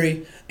Ayesha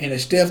Curry and the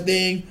Steph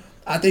thing,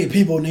 I think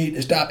people need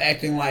to stop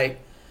acting like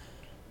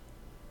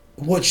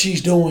what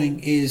she's doing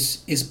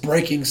is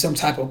breaking some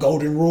type of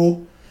golden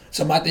rule.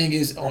 So my thing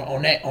is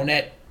on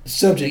that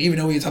subject, even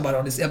though we didn't talk about it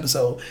on this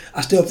episode,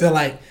 I still feel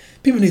like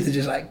people need to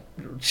just like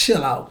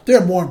chill out. There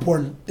are more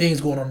important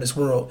things going on in this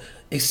world.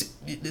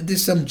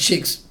 There's some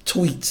chick's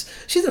tweets.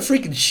 She's a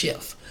freaking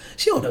chef.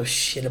 She don't know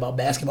shit about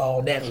basketball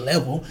on that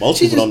level. Most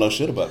people don't know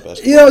shit about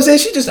basketball. You know what I'm saying?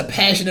 She's just a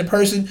passionate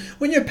person.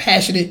 When you're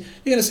passionate,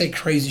 you're gonna say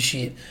crazy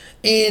shit.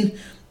 And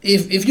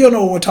if you don't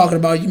know what we're talking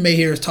about, you may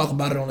hear us talk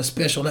about it on a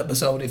special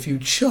episode if you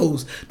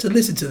chose to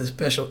listen to the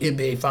special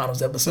NBA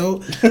Finals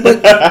episode.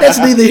 But that's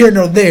neither here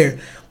nor there.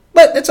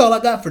 But that's all I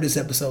got for this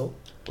episode.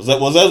 Was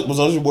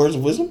those your words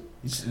of wisdom?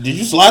 Did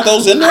you slide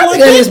those in there? I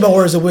think that is my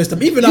words of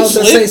wisdom. Even though I was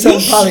gonna say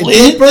something probably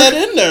deeper. That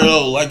in there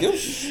though, like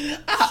it.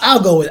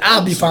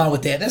 I'll be fine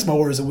with that. That's my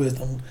words of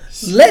wisdom.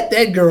 Let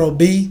that girl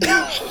be.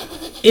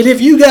 And if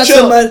you got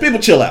somebody, people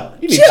chill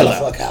out. You need to chill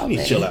out. You need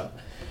to chill out,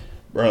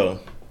 bro.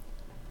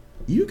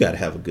 You gotta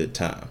have a good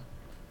time.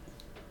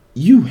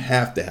 You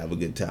have to have a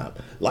good time.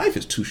 Life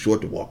is too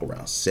short to walk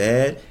around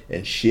sad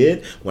and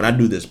shit. When I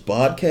do this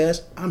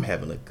podcast, I'm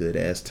having a good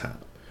ass time.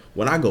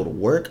 When I go to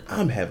work,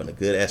 I'm having a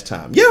good ass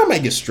time. Yeah, I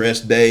might get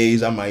stressed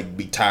days. I might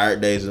be tired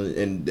days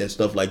and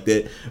stuff like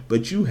that.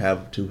 But you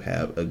have to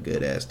have a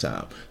good ass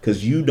time.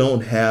 Because you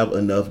don't have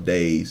enough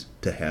days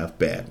to have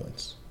bad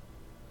ones.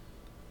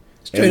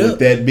 Straight and with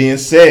that being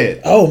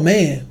said, oh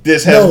man,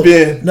 this has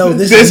been.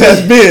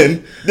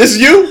 This is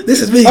you.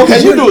 This is me.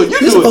 Okay, you do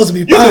it. You're supposed to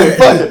be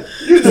fired.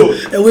 You do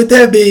it. And with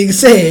that being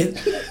said,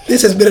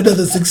 this has been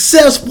another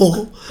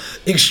successful,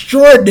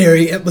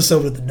 extraordinary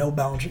episode of the No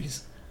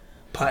Boundaries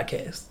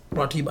podcast,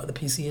 brought to you by the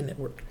PCN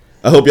Network.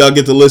 I hope y'all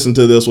get to listen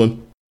to this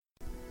one.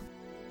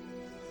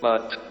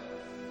 But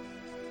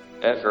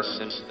ever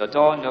since the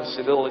dawn of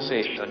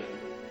civilization,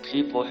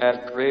 people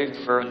have craved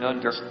for an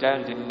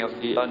understanding of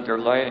the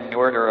underlying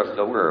order of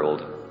the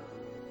world.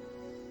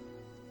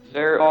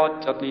 There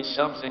ought to be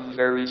something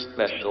very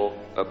special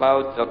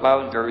about the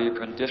boundary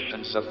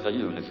conditions of the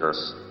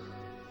universe.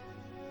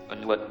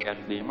 And what can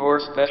be more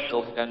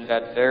special than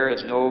that there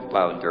is no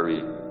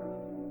boundary?